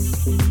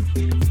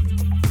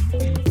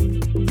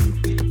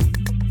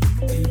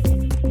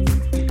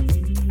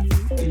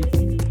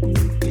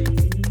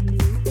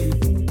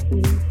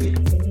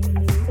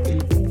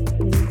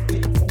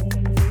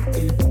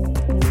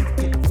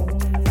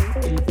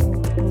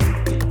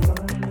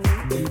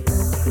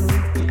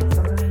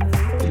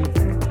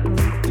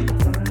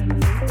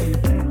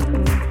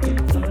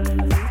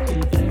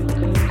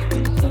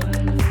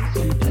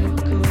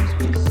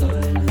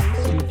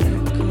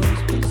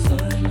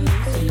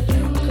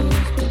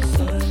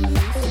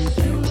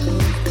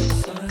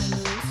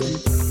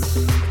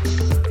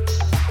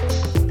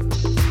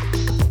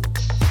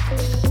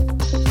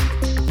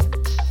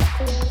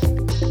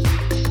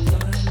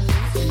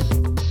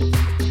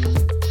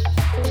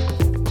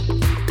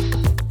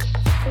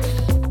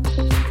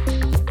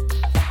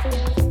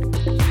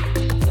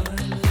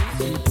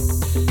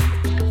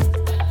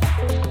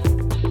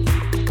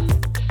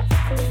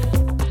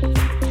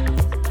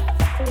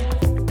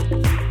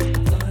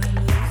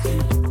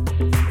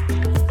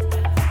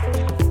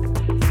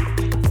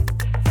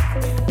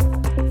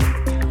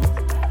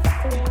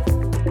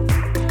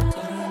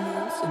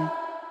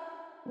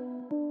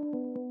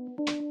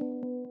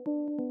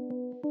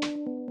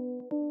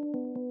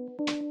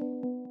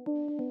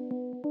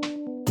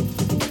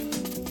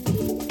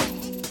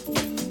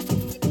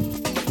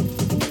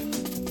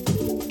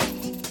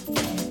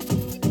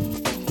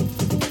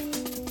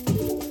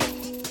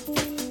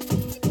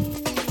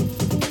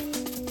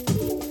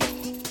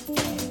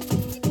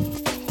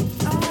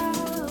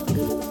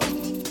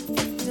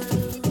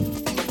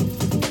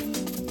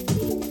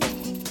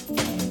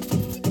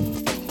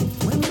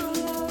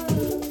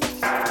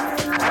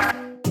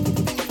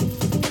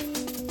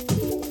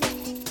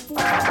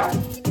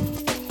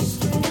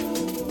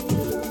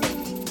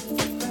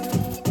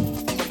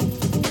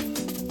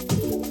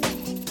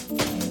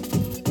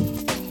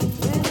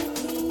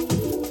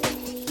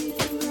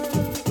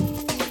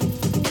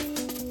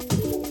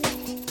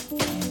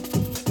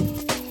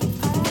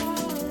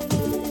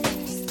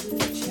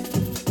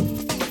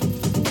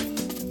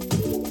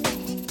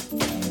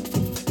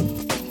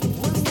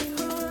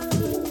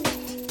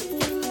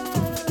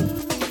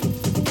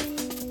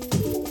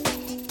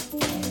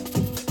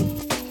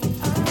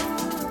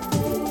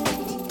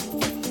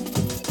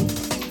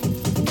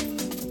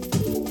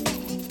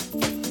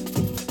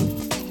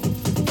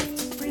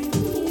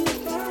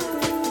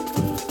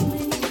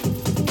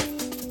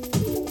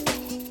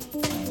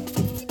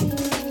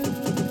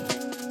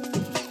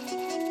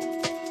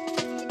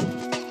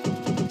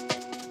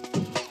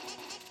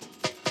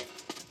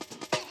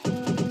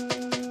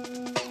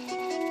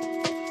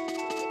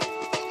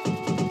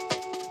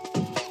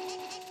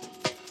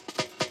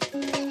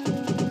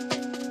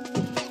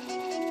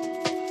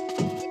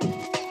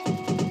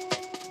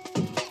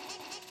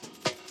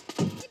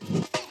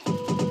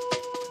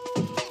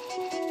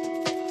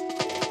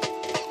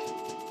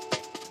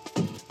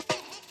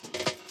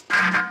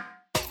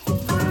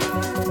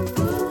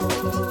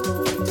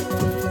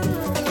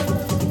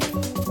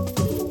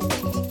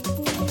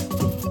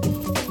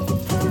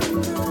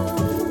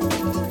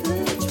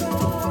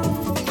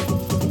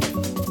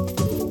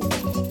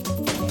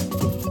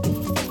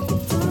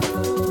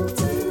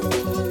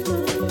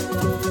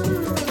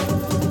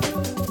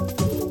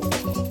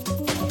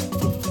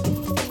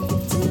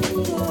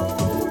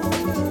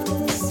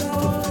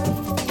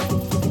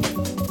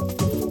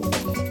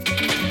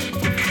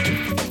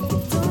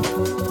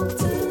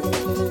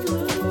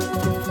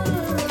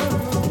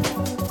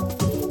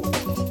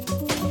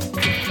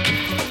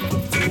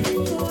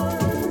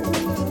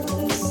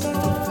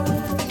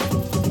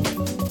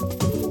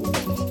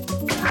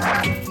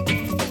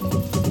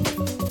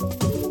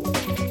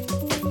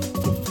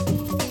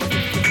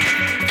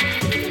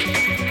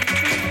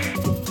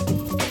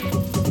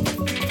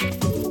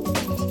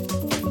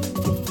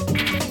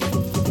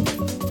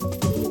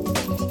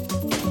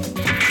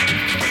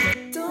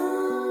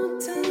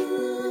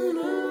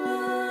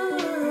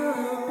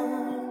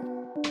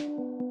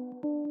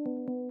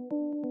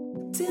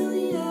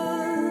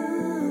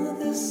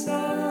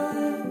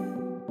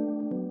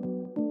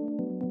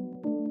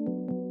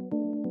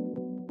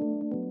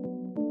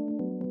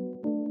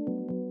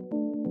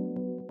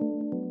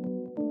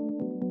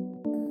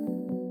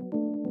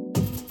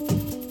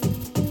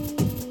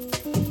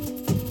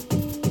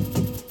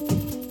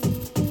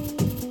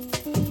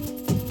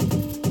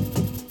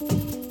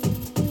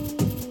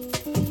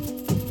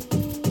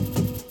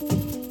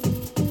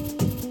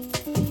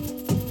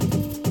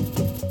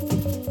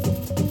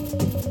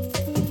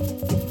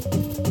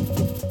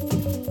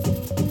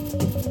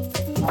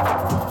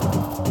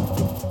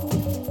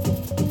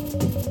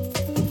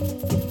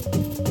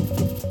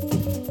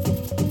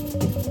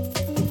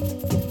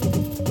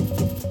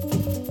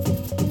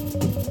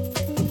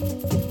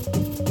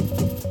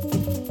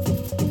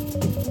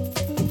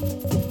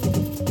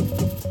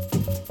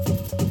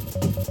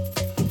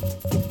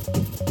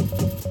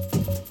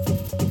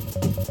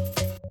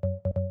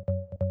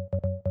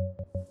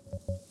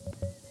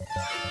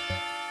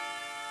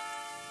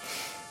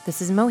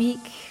 This is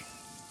Mohique,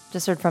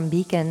 just heard from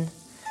Beacon,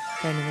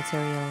 their new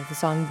material, the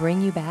song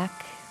Bring You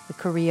Back, the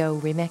Carrillo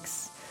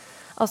remix.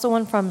 Also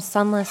one from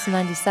Sunless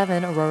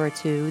 97, Aurora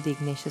 2, the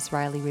Ignatius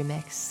Riley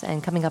remix.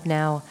 And coming up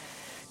now,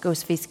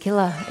 Ghostface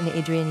Killah and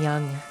Adrian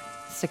Young.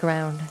 Stick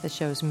around, the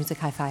show's Music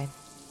Hi-Fi.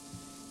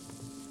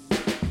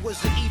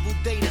 Was an evil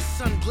day, the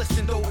sun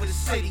glistened over the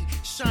city.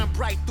 Shine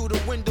bright through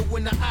the window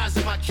in the eyes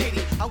of my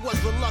kitty. I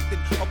was reluctant,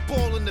 a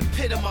ball in the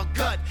pit of my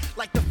gut.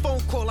 Like the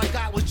phone call I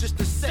got was just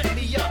to set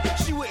me up.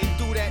 She wouldn't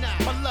do that,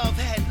 my love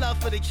had love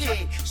for the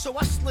kid. So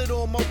I slid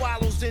on my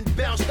wallows and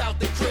bounced out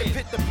the crib.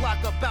 Hit the block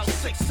about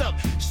 6 up,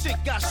 shit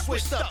got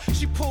switched up.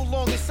 She pulled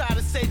long inside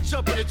and said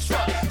jump in the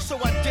truck. So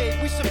I did,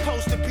 we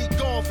supposed to be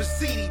gone for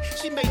CD.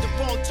 She made the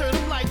wrong turn,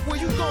 I'm like, where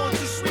you going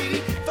to,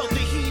 sweetie? Felt the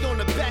heat on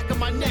the back of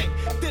my neck,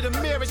 did a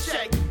mirror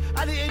check.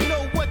 I didn't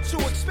know what to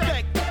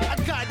expect. I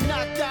got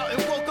knocked out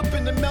and woke up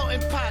in the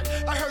melting pot.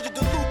 I heard the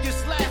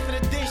DeLucas laughing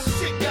and then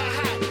shit got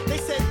hot. They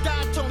said,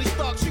 die, Tony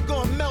Stark, you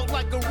gon' melt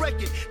like a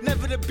record.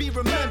 Never to be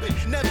remembered,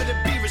 never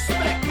to be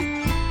respected.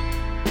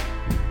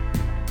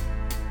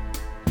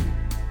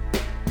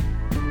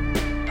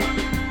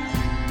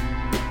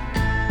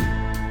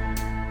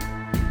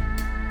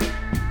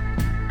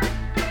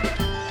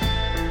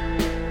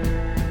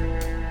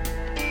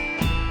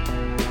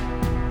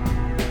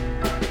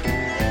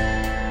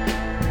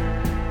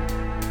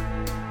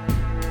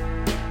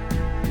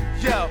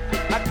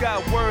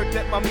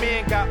 That my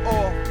man got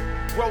off,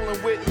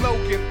 rolling with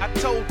Logan. I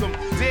told him,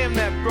 damn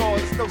that broad,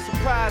 it's no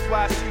surprise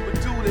why she would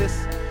do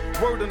this.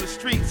 Word on the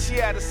street, she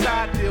had a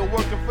side deal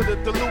working for the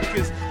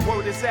DeLucas.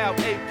 Word is out,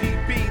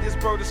 APB, this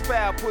bird is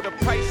foul, put a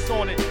price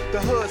on it. The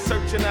hood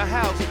searching the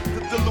house,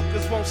 the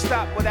DeLucas won't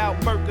stop without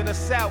murking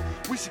us out.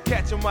 We should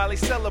catch them while they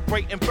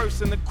celebrate and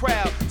burst in the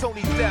crowd.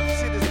 Tony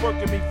Daft, shit is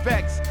working me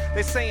vexed.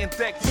 They saying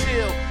deck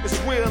chill, it's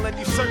real and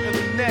you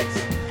certainly next.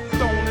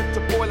 Thrown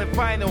into boiling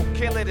vinyl,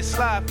 can't let it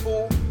slide,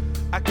 fool.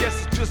 I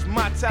guess it's just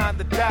my time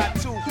to die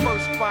too.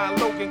 First find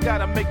Logan,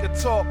 gotta make a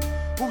talk.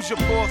 Who's your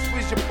boss,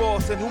 where's your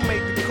boss, and who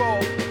made the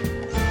call?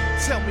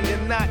 Tell me you're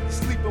not, you're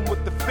sleeping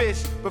with the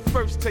fish. But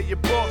first tell your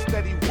boss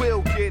that he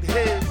will get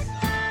his.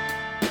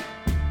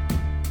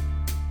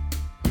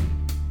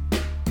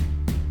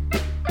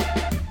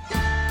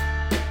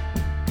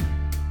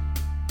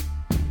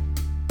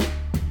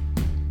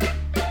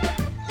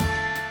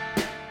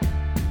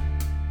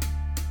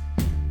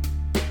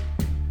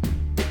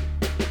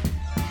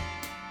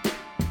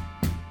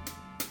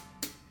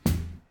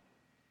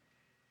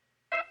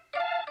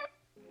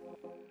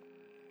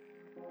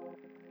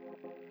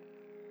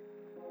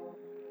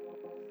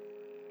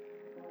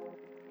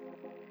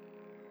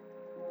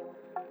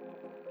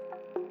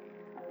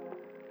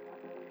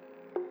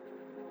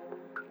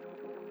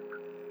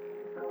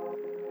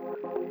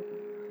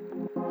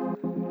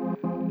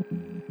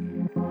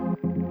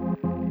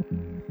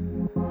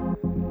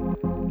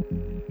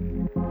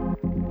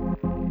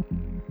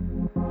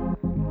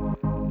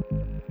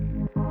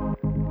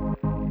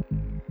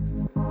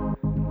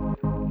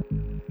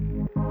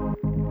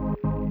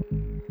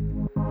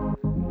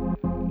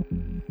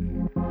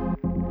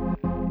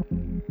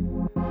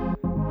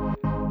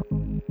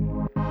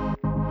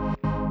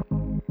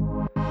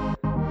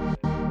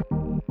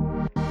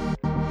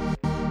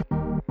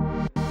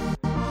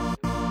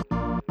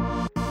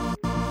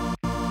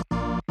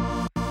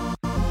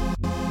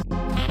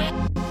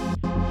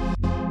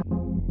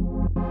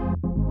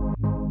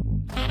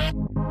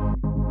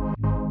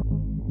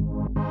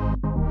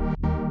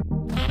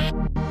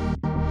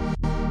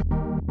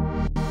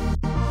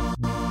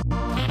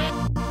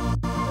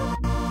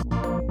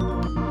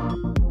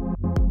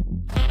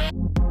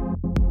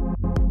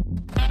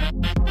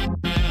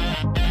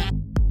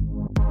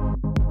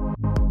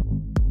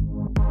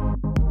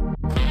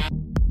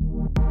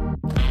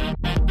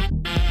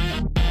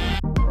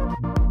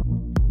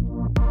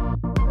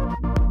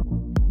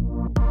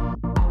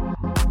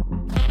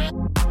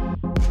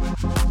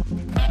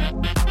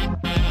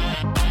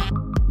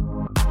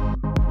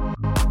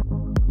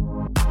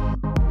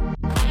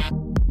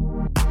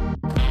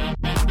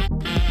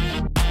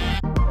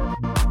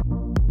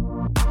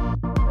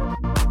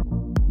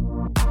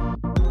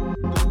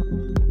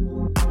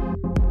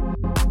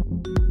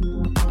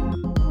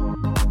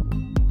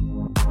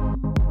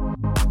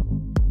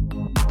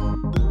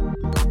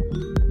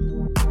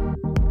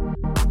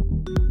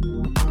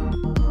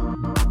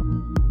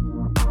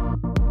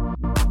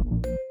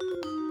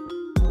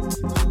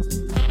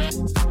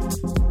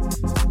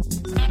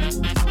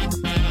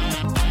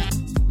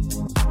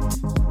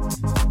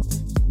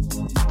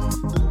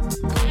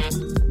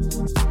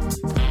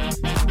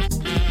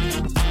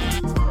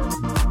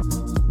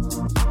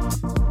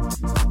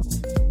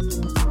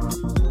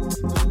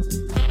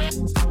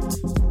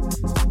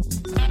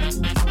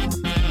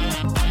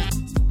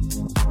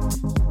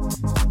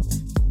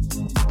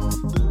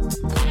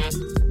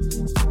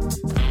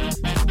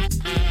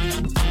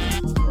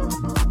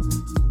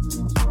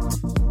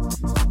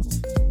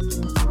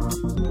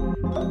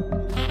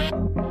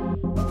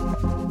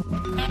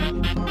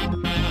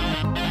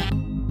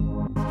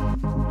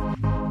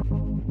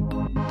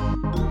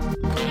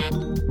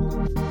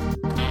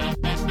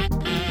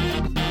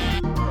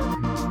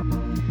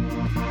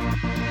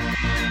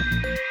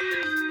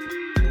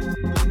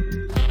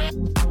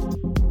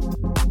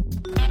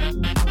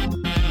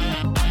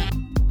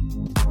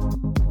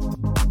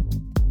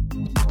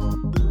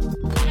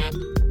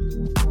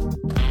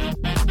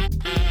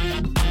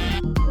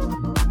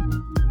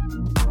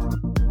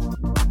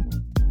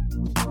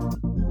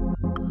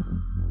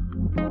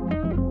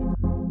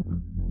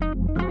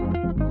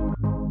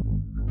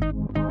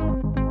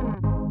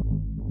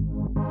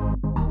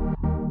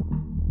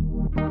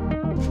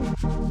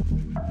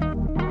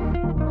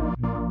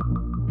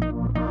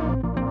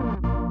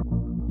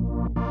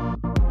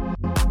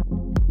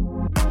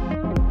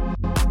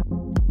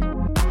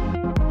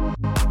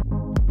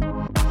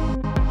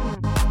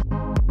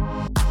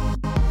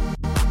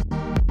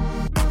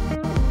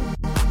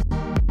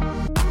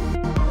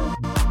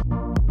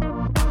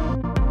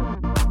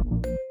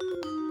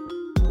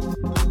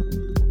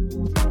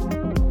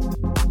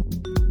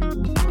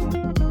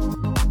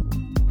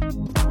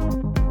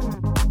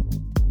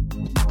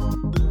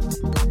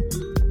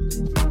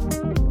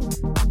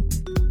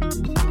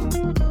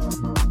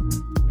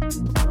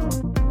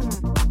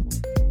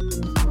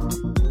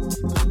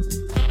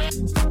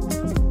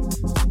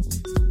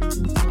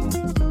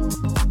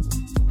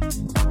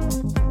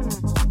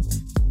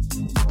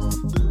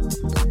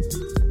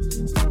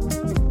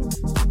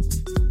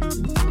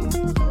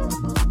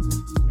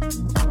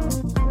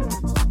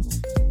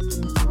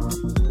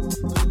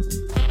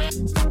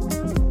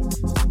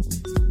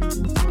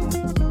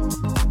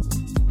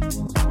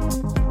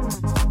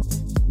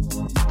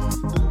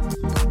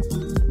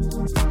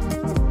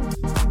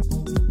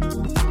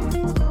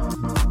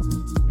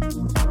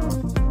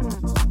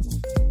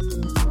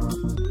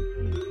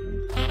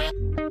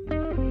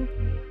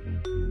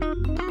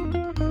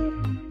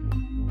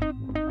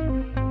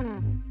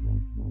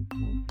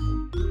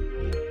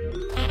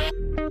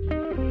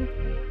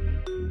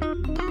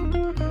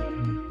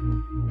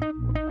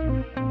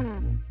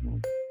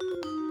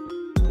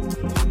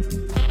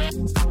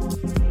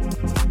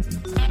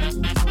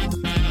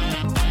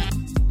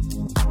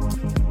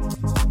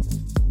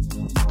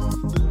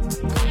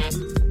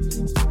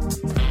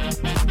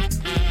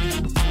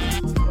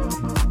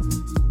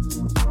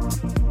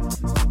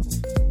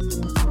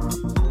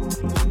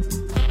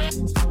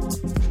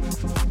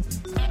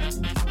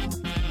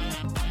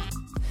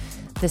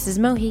 This is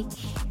Mohique.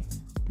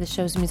 This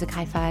show's Music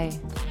Hi-Fi.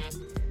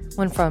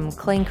 One from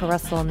Clayne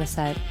Carrussell in the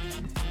set.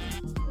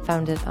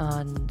 Found it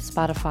on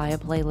Spotify, a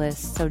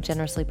playlist so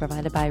generously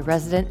provided by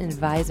Resident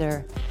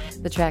Advisor.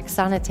 The track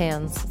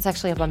Sonatans. It's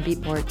actually up on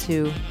Beatport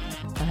too.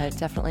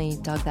 Definitely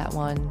dug that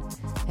one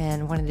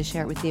and wanted to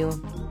share it with you.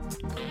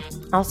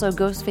 Also,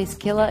 Ghostface,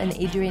 Killah, and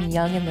Adrian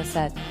Young in the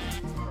set.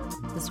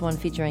 This one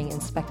featuring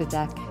Inspector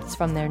Deck. It's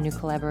from their new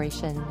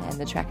collaboration, and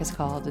the track is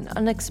called An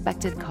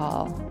Unexpected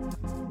Call.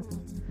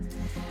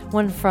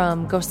 One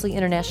from Ghostly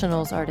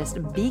International's artist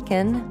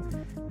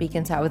Beacon.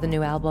 Beacon's out with a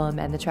new album,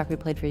 and the track we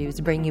played for you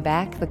is Bring You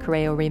Back, the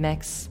Correo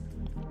remix.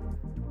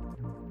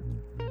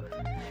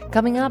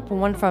 Coming up,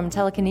 one from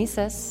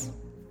Telekinesis.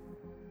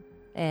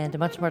 And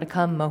much more to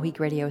come. Mohique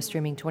Radio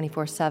streaming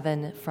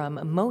 24/7 from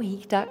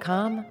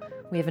mohique.com.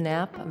 We have an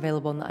app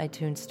available in the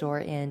iTunes Store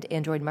and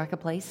Android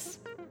Marketplace.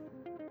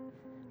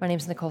 My name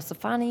is Nicole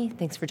Stefani.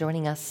 Thanks for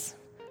joining us.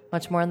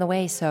 Much more on the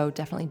way, so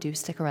definitely do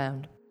stick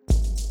around.